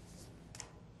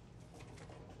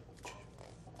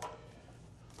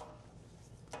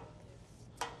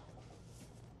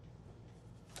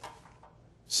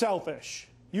 Selfish.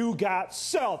 You got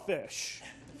selfish.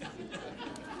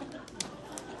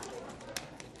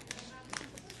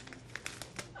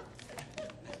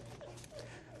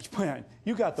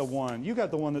 You got the one. You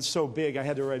got the one that's so big I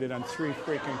had to write it on 3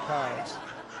 freaking cards.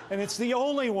 And it's the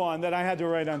only one that I had to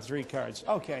write on 3 cards.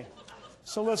 Okay,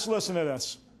 so let's listen to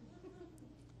this.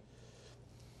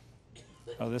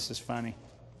 Oh, this is funny.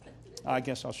 I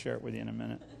guess I'll share it with you in a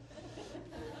minute.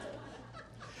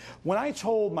 When I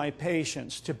told my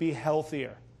patients to be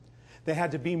healthier, they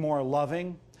had to be more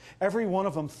loving, every one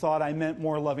of them thought I meant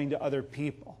more loving to other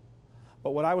people.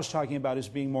 But what I was talking about is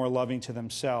being more loving to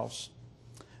themselves,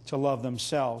 to love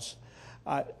themselves.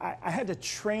 I had to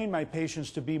train my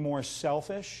patients to be more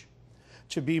selfish,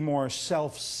 to be more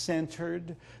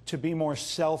self-centered, to be more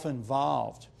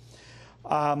self-involved.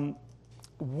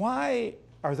 Why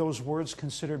are those words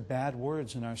considered bad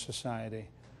words in our society?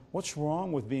 What's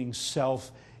wrong with being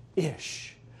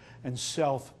selfish and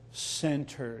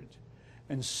self-centered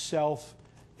and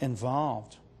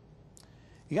self-involved?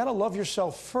 You got to love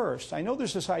yourself first. I know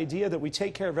there's this idea that we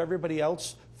take care of everybody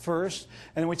else first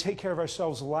and then we take care of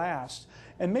ourselves last.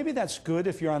 And maybe that's good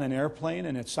if you're on an airplane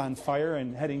and it's on fire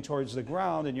and heading towards the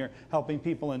ground and you're helping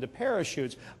people into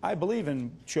parachutes. I believe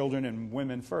in children and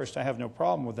women first. I have no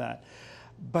problem with that.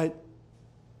 But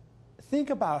think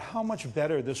about how much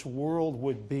better this world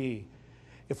would be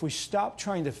if we stopped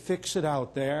trying to fix it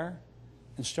out there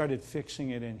and started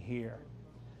fixing it in here.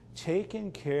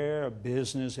 Taking care of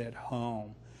business at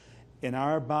home, in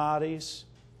our bodies,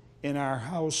 in our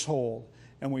household,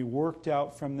 and we worked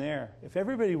out from there. If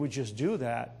everybody would just do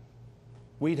that,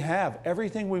 we'd have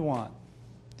everything we want,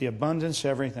 the abundance,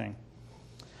 everything.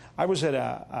 I was at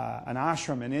an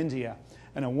ashram in India,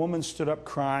 and a woman stood up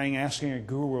crying, asking a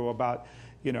guru about,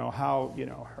 how,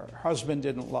 her husband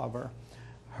didn't love her,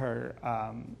 her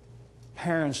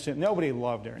parents didn't, nobody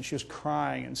loved her, and she was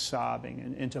crying and sobbing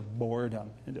and into boredom,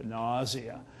 into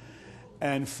nausea.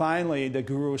 And finally, the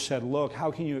guru said, look, how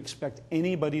can you expect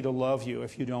anybody to love you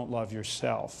if you don't love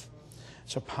yourself?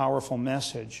 It's a powerful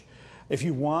message. If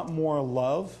you want more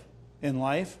love in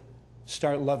life,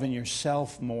 start loving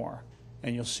yourself more,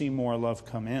 and you'll see more love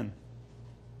come in.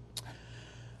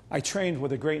 I trained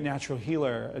with a great natural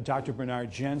healer, Dr. Bernard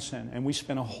Jensen, and we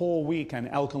spent a whole week on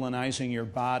alkalinizing your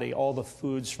body, all the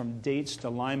foods from dates to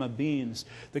lima beans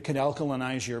that could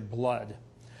alkalinize your blood.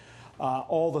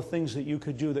 All the things that you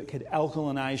could do that could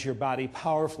alkalinize your body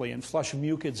powerfully and flush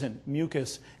mucus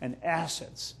and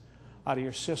acids out of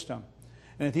your system.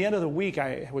 And at the end of the week,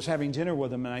 I was having dinner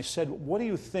with him, and I said, what do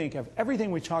you think of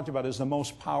everything we talked about is the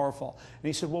most powerful? And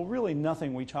he said, well, really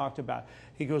nothing we talked about.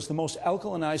 He goes, the most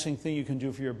alkalinizing thing you can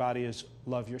do for your body is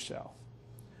love yourself.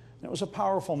 And it was a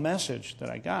powerful message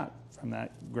that I got from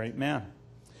that great man.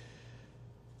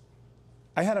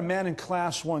 I had a man in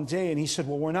class one day, and he said,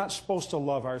 well, we're not supposed to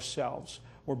love ourselves.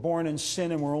 We're born in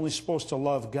sin, and we're only supposed to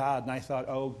love God. And I thought,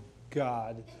 oh,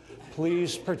 God,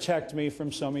 please protect me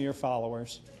from some of your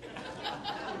followers.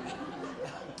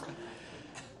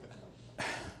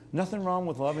 Nothing wrong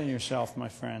with loving yourself, my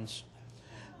friends.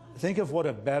 Think of what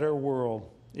a better world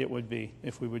it would be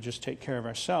if we would just take care of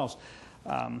ourselves.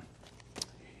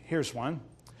 Here's one.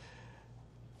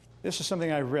 This is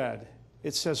something I read.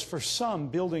 It says, for some,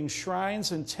 building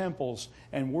shrines and temples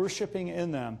and worshiping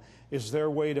in them is their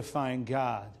way to find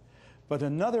God. But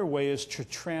another way is to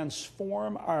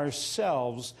transform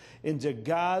ourselves into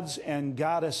gods and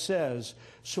goddesses.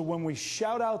 So when we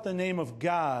shout out the name of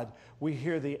God, we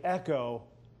hear the echo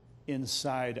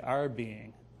inside our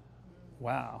being.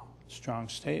 Wow, strong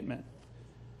statement.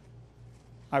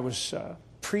 I was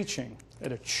preaching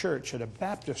at a church, at a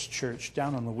Baptist church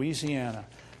down in Louisiana,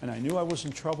 and I knew I was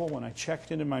in trouble when I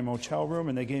checked into my motel room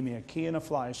and they gave me a key and a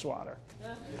fly swatter.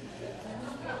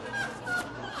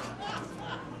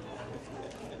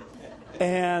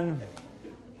 And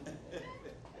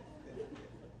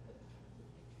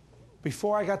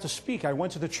before I got to speak, I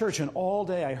went to the church, and all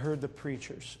day I heard the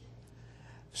preachers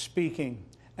speaking.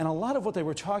 And a lot of what they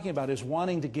were talking about is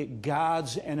wanting to get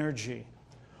God's energy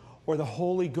or the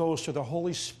Holy Ghost or the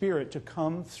Holy Spirit to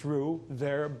come through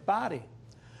their body.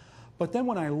 But then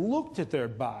when I looked at their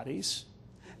bodies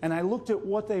and I looked at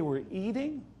what they were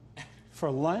eating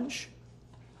for lunch,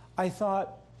 I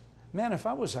thought, man, if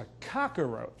I was a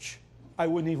cockroach, I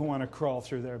wouldn't even want to crawl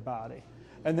through their body.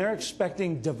 And they're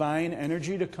expecting divine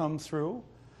energy to come through.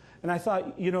 And I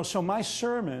thought, so my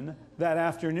sermon that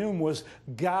afternoon was,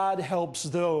 God helps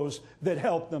those that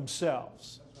help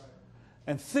themselves.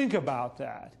 And think about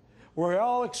that. We're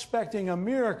all expecting a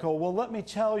miracle. Well, let me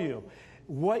tell you,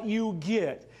 what you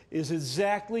get is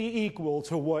exactly equal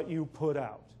to what you put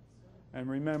out. And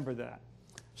remember that.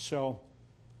 So,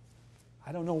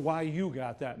 I don't know why you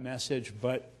got that message,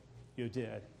 but you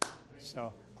did.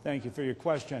 So, thank you for your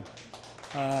question.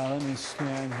 Let me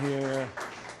stand here.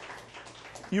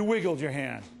 You wiggled your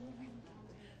hand.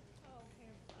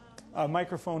 A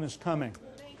microphone is coming.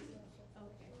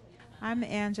 I'm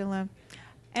Angela.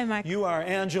 And you are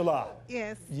Angela?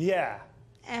 Yes. Yeah.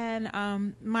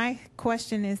 And my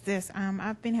question is this.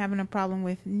 I've been having a problem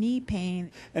with knee pain.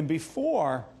 And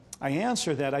before I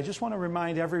answer that, I just want to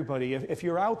remind everybody, if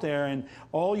you're out there and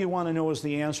all you want to know is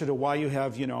the answer to why you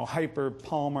have,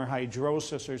 hyperpalmar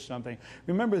hydrosis or something,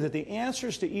 remember that the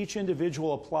answers to each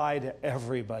individual apply to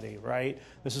everybody, right?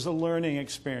 This is a learning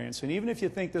experience. And even if you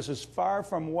think this is far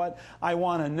from what I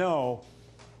want to know,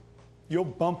 you'll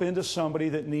bump into somebody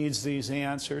that needs these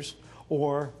answers,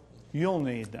 or you'll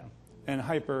need them. And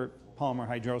hyperpalmar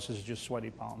hydrosis is just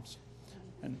sweaty palms.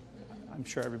 And I'm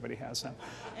sure everybody has them.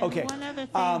 And okay.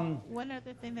 One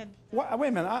other thing that... Wait a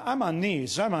minute. I'm on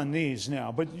knees. I'm on knees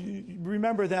now. But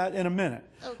remember that in a minute.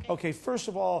 Okay, first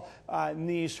of all,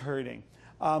 knees hurting.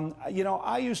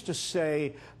 I used to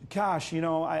say, gosh,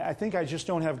 I think I just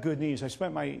don't have good knees. I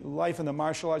spent my life in the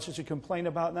martial arts to complain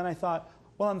about, and then I thought,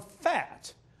 well, I'm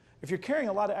fat. If you're carrying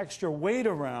a lot of extra weight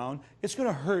around, it's going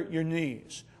to hurt your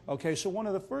knees. Okay, so one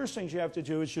of the first things you have to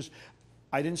do is just,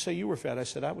 I didn't say you were fat. I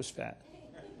said I was fat.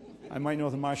 I might know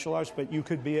the martial arts, but you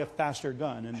could be a faster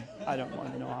gun, and I don't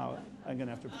want to know how I'm going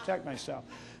to have to protect myself.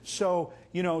 So,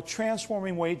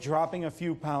 transforming weight, dropping a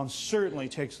few pounds certainly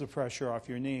takes the pressure off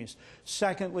your knees.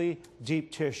 Secondly,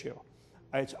 deep tissue.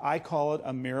 I call it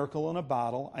a miracle in a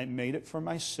bottle. I made it for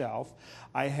myself.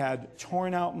 I had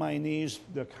torn out my knees,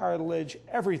 the cartilage,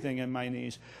 everything in my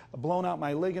knees, blown out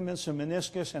my ligaments and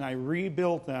meniscus, and I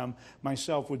rebuilt them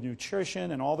myself with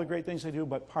nutrition and all the great things I do,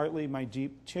 but partly my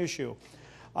deep tissue.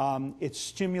 It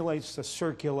stimulates the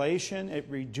circulation. It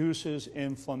reduces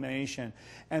inflammation.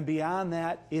 And beyond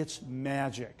that, it's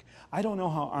magic. I don't know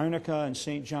how arnica and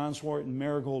St. John's wort and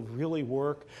marigold really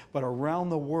work, but around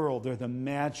the world, they're the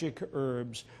magic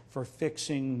herbs for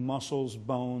fixing muscles,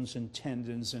 bones, and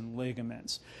tendons and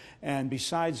ligaments. And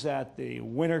besides that, the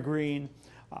wintergreen,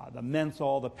 the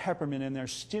menthol, the peppermint in there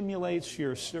stimulates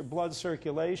your blood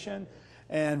circulation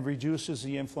and reduces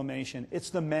the inflammation. It's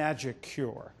the magic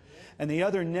cure. And the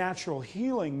other natural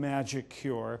healing magic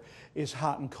cure is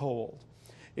hot and cold.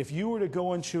 If you were to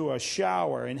go into a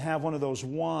shower and have one of those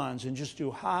wands and just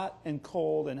do hot and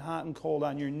cold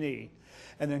on your knee,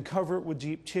 and then cover it with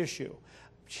deep tissue,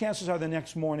 chances are the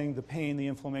next morning the pain, the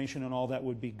inflammation, and all that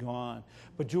would be gone.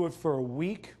 But do it for a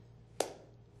week,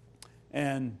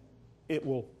 and it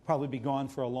will probably be gone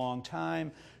for a long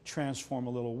time. Transform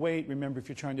a little weight. Remember, if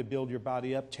you're trying to build your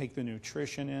body up, take the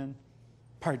nutrition in.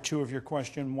 Part 2 of your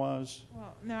question was?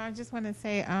 Well, no, I just want to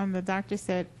say the doctor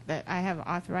said that I have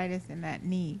arthritis in that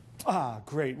knee. Ah,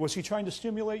 great. Was he trying to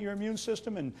stimulate your immune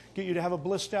system and get you to have a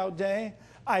blissed out day?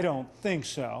 I don't think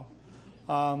so.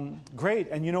 Great.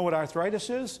 And you know what arthritis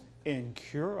is?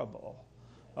 Incurable.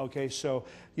 Okay, so,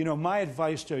 you know, my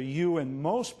advice to you and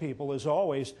most people is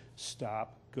always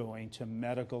stop going to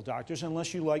medical doctors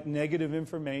unless you like negative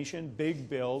information, big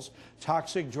bills,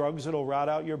 toxic drugs that'll rot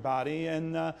out your body,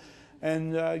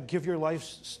 and give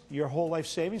your whole life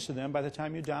savings to them by the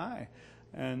time you die.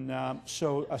 And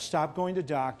so stop going to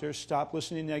doctors, stop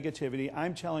listening to negativity.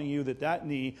 I'm telling you that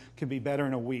knee can be better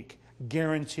in a week,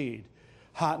 guaranteed.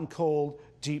 Hot and cold,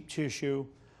 deep tissue,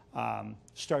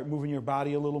 start moving your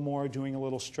body a little more, doing a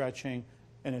little stretching,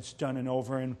 and it's done and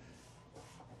over. And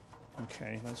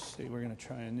okay, let's see, we're going to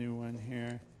try a new one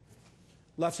here.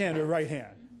 Left hand or right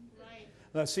hand? Right.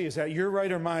 Let's see, is that your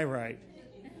right or my right?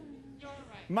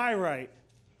 My right.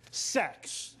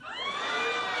 Sex.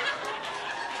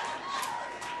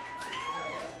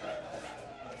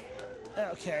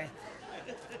 Okay.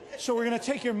 So we're going to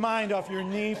take your mind off your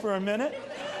knee for a minute.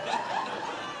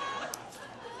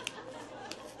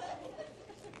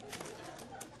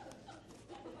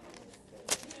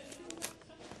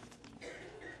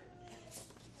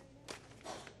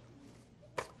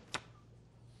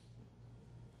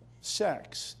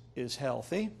 Sex is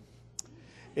healthy.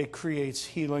 It creates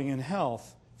healing and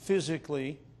health,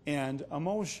 physically and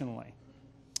emotionally.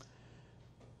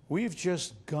 We've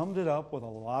just gummed it up with a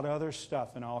lot of other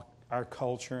stuff in our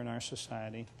culture and our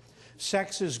society.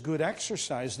 Sex is good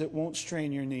exercise that won't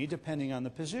strain your knee depending on the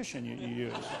position you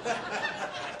use.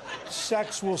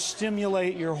 Sex will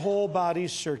stimulate your whole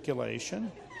body's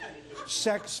circulation.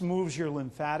 Sex moves your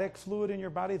lymphatic fluid in your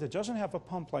body that doesn't have a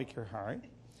pump like your heart.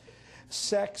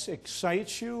 Sex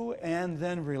excites you and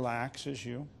then relaxes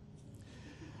you.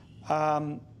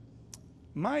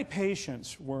 My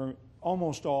patients were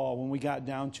almost all, when we got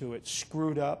down to it,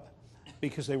 screwed up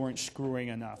because they weren't screwing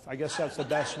enough. I guess that's the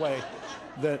best way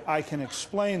that I can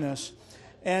explain this.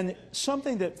 And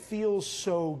something that feels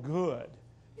so good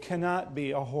cannot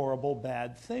be a horrible,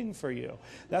 bad thing for you.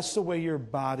 That's the way your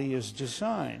body is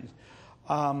designed.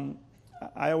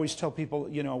 I always tell people,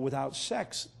 you know, without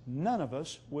sex, none of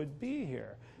us would be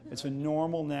here. It's a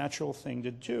normal, natural thing to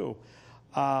do.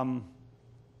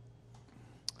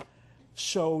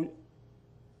 So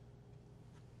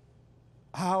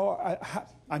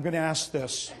I'm going to ask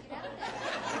this.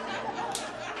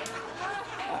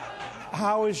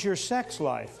 How is your sex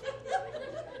life?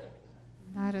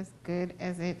 Not as good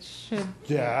as it should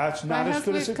be. Yeah, it's not as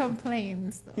good as it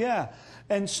complains. Yeah,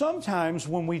 and sometimes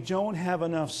when we don't have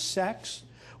enough sex,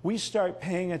 we start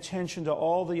paying attention to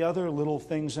all the other little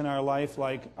things in our life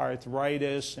like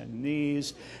arthritis and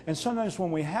knees. And sometimes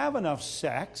when we have enough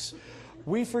sex,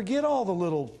 we forget all the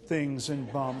little things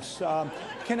and bumps.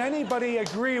 Can anybody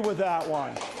agree with that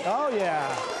one? Oh,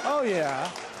 yeah. Oh,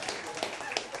 yeah.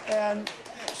 And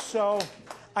so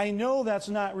I know that's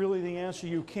not really the answer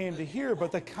you came to hear,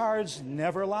 but the cards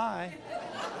never lie.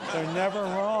 They're never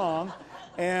wrong.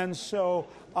 And so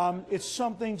it's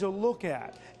something to look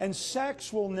at. And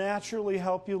sex will naturally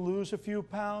help you lose a few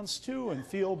pounds too and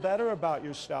feel better about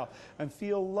yourself and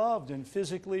feel loved and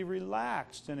physically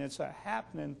relaxed. And it's a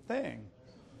happening thing.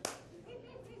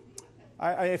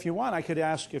 If you want, I could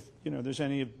ask if there's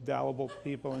any valuable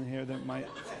people in here that might.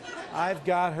 I've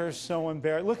got her so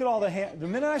embarrassed. Look at all the hands. The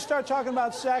minute I start talking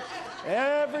about sex,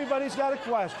 everybody's got a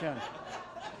question.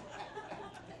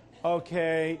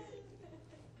 Okay.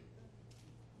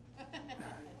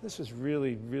 This is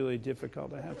really, really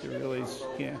difficult. I have to really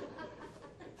scan.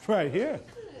 Right here.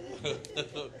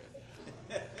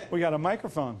 We got a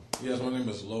microphone. Yes, my name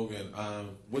is Logan.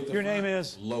 Your name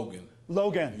is? Logan.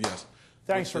 Logan. Yes.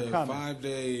 Thanks With for the coming.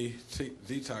 5-day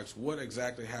detox, what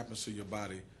exactly happens to your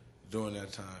body during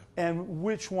that time? And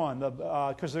which one?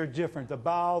 Because they're different. The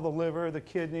bowel, the liver, the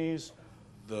kidneys.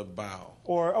 The bowel.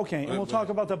 Or, okay, and we'll talk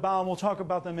about the bowel, and we'll talk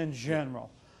about them in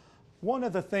general. One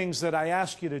of the things that I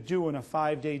ask you to do in a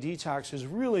 5-day detox is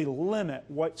really limit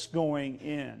what's going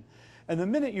in. And the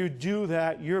minute you do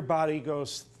that, your body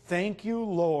goes, thank you,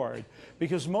 Lord,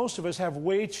 because most of us have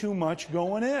way too much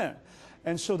going in.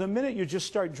 And so the minute you just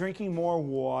start drinking more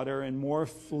water and more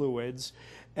fluids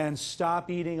and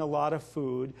stop eating a lot of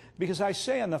food, because I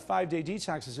say on the 5-day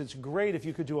detoxes, it's great if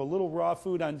you could do a little raw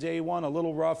food on day 1, a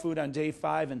little raw food on day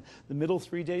 5, and the middle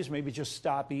 3 days, maybe just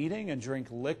stop eating and drink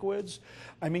liquids.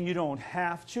 I mean, you don't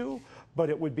have to, but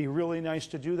it would be really nice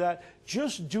to do that.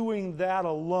 Just doing that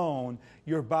alone,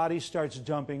 your body starts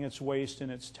dumping its waste and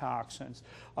its toxins.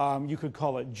 You could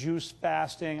call it juice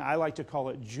fasting. I like to call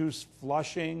it juice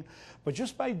flushing. But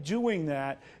just by doing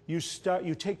that, you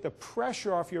take the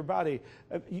pressure off your body.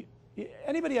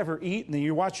 Anybody ever eat and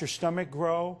you watch your stomach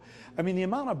grow? I mean, the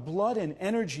amount of blood and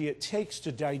energy it takes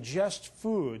to digest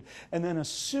food and then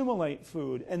assimilate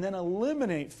food and then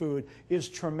eliminate food is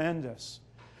tremendous.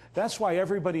 That's why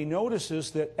everybody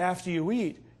notices that after you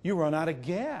eat, you run out of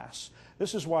gas.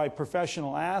 This is why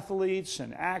professional athletes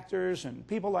and actors and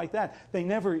people like that, they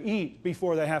never eat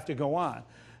before they have to go on.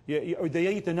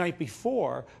 They eat the night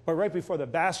before, but right before the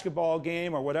basketball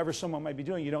game or whatever someone might be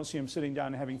doing, you don't see them sitting down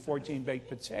and having 14 baked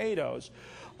potatoes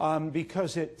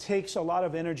because it takes a lot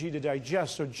of energy to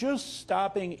digest. So just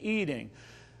stopping eating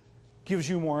gives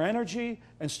you more energy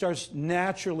and starts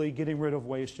naturally getting rid of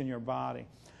waste in your body.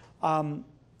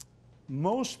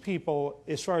 Most people,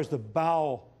 as far as the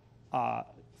bowel,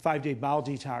 5-day bowel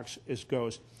detox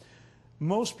goes,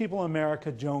 most people in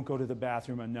America don't go to the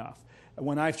bathroom enough.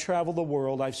 When I've traveled the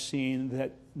world, I've seen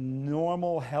that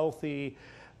normal, healthy,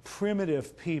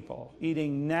 primitive people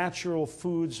eating natural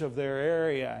foods of their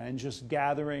area and just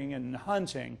gathering and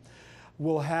hunting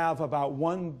will have about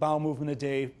 1 bowel movement a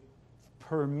day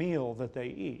per meal that they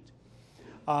eat.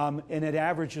 And it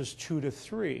averages 2 to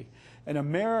 3. In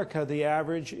America, the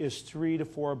average is 3 to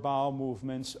 4 bowel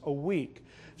movements a week.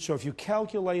 So if you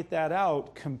calculate that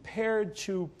out, compared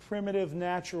to primitive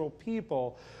natural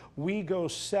people, we go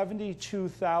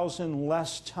 72,000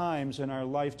 less times in our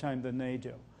lifetime than they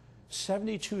do.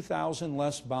 72,000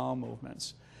 less bowel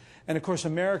movements. And of course,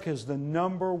 America is the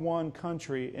 #1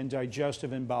 country in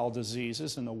digestive and bowel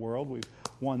diseases in the world. We've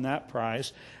won that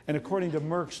prize. And according to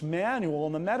Merck's manual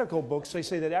in the medical books, they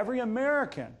say that every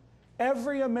American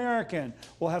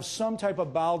will have some type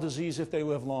of bowel disease if they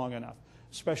live long enough,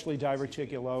 especially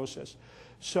diverticulosis.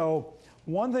 So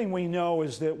one thing we know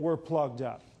is that we're plugged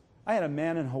up. I had a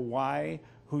man in Hawaii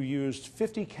who used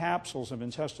 50 capsules of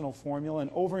intestinal formula and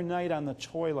overnight on the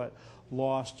toilet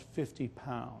lost 50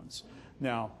 pounds.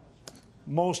 Now,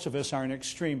 most of us aren't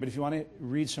extreme, but if you want to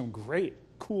read some great,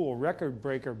 cool,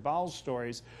 record-breaker bowel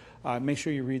stories, make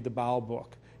sure you read the bowel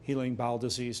book, Healing Bowel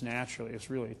Disease Naturally. It's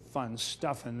really fun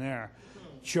stuff in there.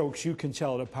 Jokes you can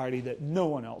tell at a party that no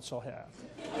one else will have.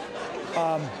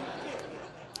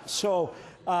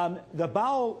 The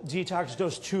bowel detox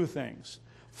does 2 things.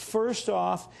 First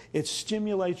off, it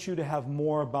stimulates you to have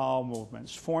more bowel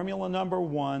movements. Formula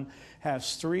 #1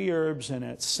 has 3 herbs in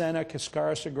it, senna,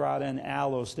 cascara sagrada, and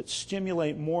aloes, that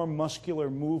stimulate more muscular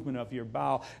movement of your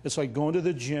bowel. It's like going to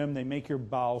the gym. They make your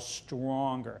bowel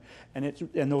stronger. And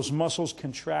those muscles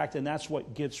contract, and that's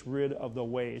what gets rid of the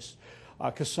waste.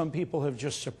 Because some people have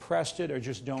just suppressed it or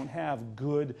just don't have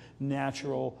good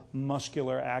natural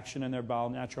muscular action in their bowel,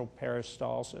 natural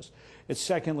peristalsis. It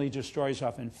secondly destroys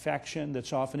off infection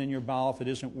that's often in your bowel if it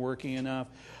isn't working enough.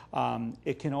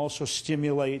 It can also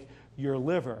stimulate your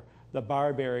liver. The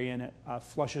barberry in it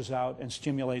flushes out and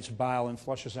stimulates bile and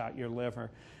flushes out your liver.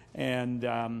 And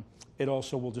it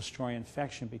also will destroy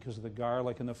infection because of the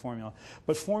garlic in the formula.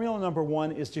 But formula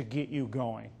 #1 is to get you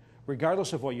going.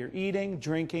 Regardless of what you're eating,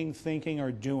 drinking, thinking,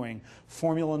 or doing,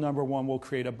 formula #1 will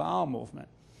create a bowel movement.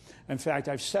 In fact,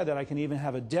 I've said that I can even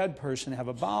have a dead person have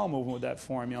a bowel movement with that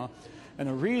formula. And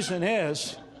the reason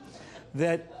is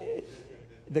that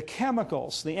the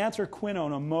chemicals, the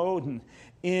anthraquinone, amodin,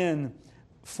 in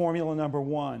formula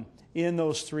 #1, in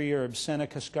those 3 herbs, senna,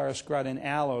 cascara sagrada, and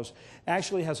aloes,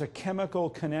 actually has a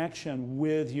chemical connection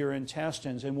with your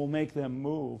intestines and will make them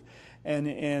move. And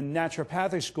in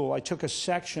naturopathic school, I took a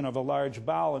section of a large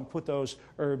bowel and put those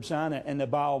herbs on it, and the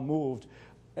bowel moved,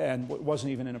 and it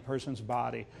wasn't even in a person's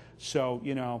body. So,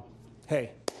 you know,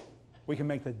 hey, We can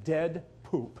make the dead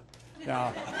poop.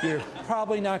 Now, you're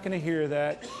probably not going to hear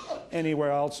that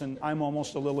anywhere else, and I'm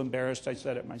almost a little embarrassed I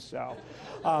said it myself.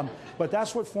 But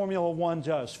that's what Formula 1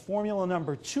 does. Formula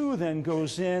number 2 then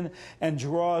goes in and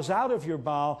draws out of your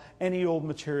bowel any old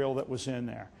material that was in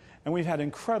there. And we've had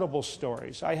incredible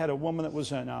stories. I had a woman that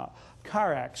was in a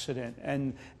car accident,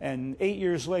 and 8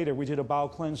 years later we did a bowel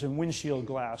cleanse and windshield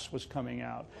glass was coming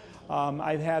out.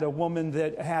 I've had a woman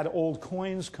that had old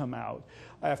coins come out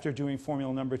after doing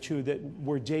Formula number 2 that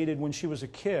were dated when she was a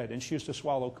kid, and she used to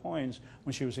swallow coins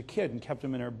when she was a kid and kept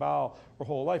them in her bowel her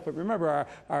whole life. But remember,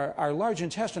 our large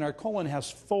intestine, our colon,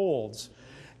 has folds.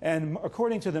 And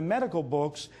according to the medical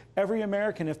books, every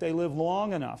American, if they live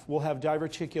long enough, will have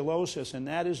diverticulosis, and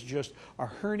that is just a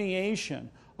herniation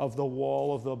of the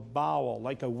wall of the bowel,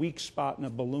 like a weak spot in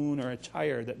a balloon or a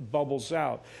tire that bubbles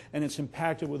out, and it's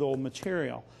impacted with old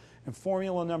material. And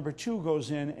Formula number 2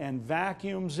 goes in and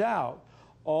vacuums out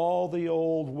all the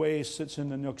old waste that's in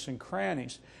the nooks and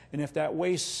crannies. And if that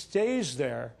waste stays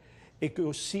there, it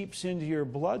seeps into your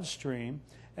bloodstream,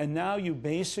 and now you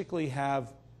basically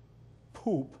have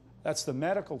poop, that's the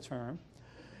medical term,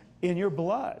 in your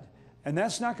blood. And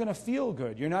that's not going to feel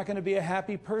good. You're not going to be a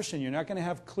happy person. You're not going to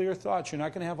have clear thoughts. You're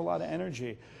not going to have a lot of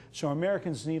energy. So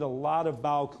Americans need a lot of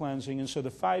bowel cleansing. And so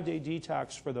the 5-day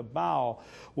detox for the bowel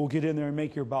will get in there and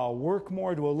make your bowel work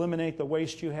more to eliminate the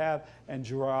waste you have and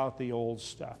draw out the old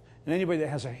stuff. And anybody that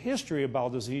has a history of bowel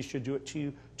disease should do it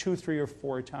 2, 3, or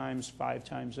 4 times, 5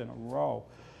 times in a row.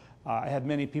 I had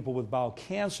many people with bowel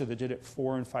cancer that did it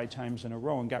 4 and 5 times in a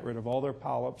row and got rid of all their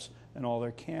polyps and all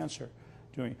their cancer.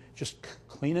 Just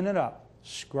cleaning it up,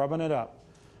 scrubbing it up.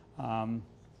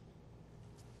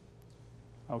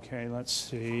 Okay, let's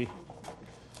see.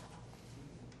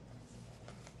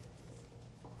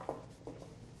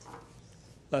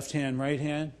 Left hand, right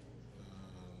hand?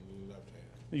 Left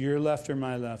hand. Your left or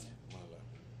my left? My left.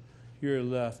 Your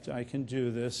left. I can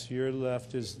do this. Your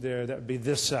left is there. That would be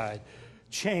this side.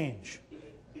 Change.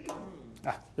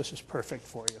 This is perfect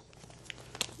for you.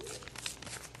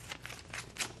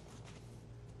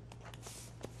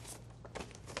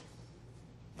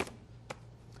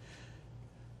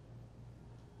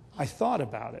 I thought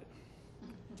about it,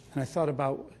 and I thought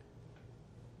about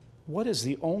what is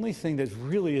the only thing that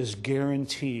really is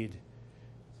guaranteed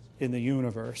in the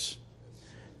universe,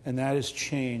 and that is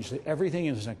change. That everything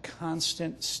is in a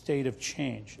constant state of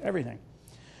change, everything.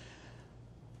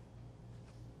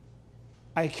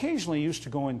 I occasionally used to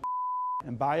go in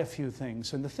and buy a few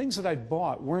things, and the things that I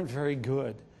bought weren't very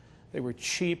good. They were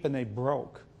cheap and they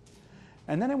broke.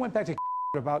 And then I went back to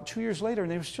about 2 years later,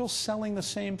 and they were still selling the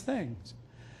same things.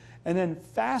 And then,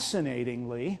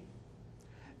 fascinatingly,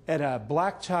 at a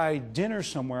black tie dinner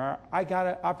somewhere, I got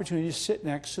an opportunity to sit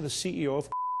next to the CEO of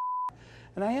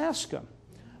and I asked him,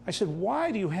 I said, why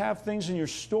do you have things in your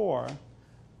store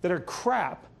that are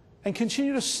crap and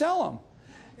continue to sell them?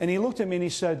 And he looked at me and he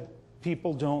said,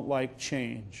 people don't like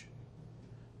change.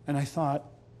 And I thought,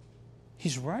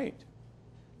 he's right.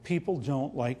 People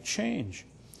don't like change.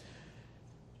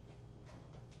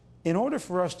 In order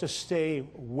for us to stay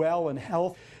well and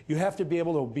healthy, you have to be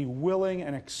able to be willing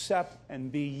and accept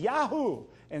and be Yahoo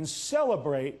and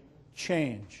celebrate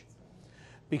change.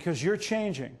 Because you're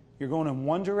changing. You're going in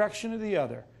one direction or the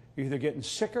other. You're either getting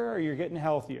sicker or you're getting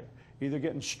healthier. You're either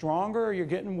getting stronger or you're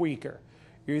getting weaker.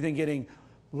 You're either getting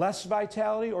less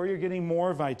vitality or you're getting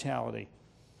more vitality.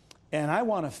 And I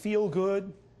want to feel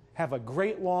good, have a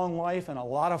great long life, and a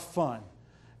lot of fun.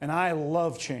 And I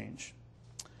love change.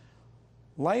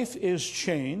 Life is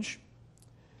change,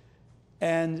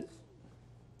 and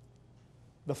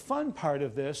the fun part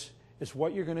of this is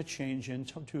what you're going to change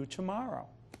into tomorrow.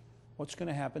 What's going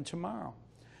to happen tomorrow?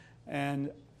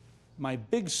 And my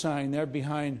big sign there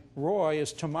behind Roy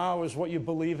is tomorrow is what you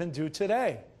believe and do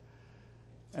today.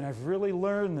 And I've really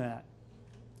learned that.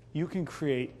 You can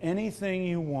create anything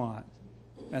you want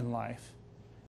in life.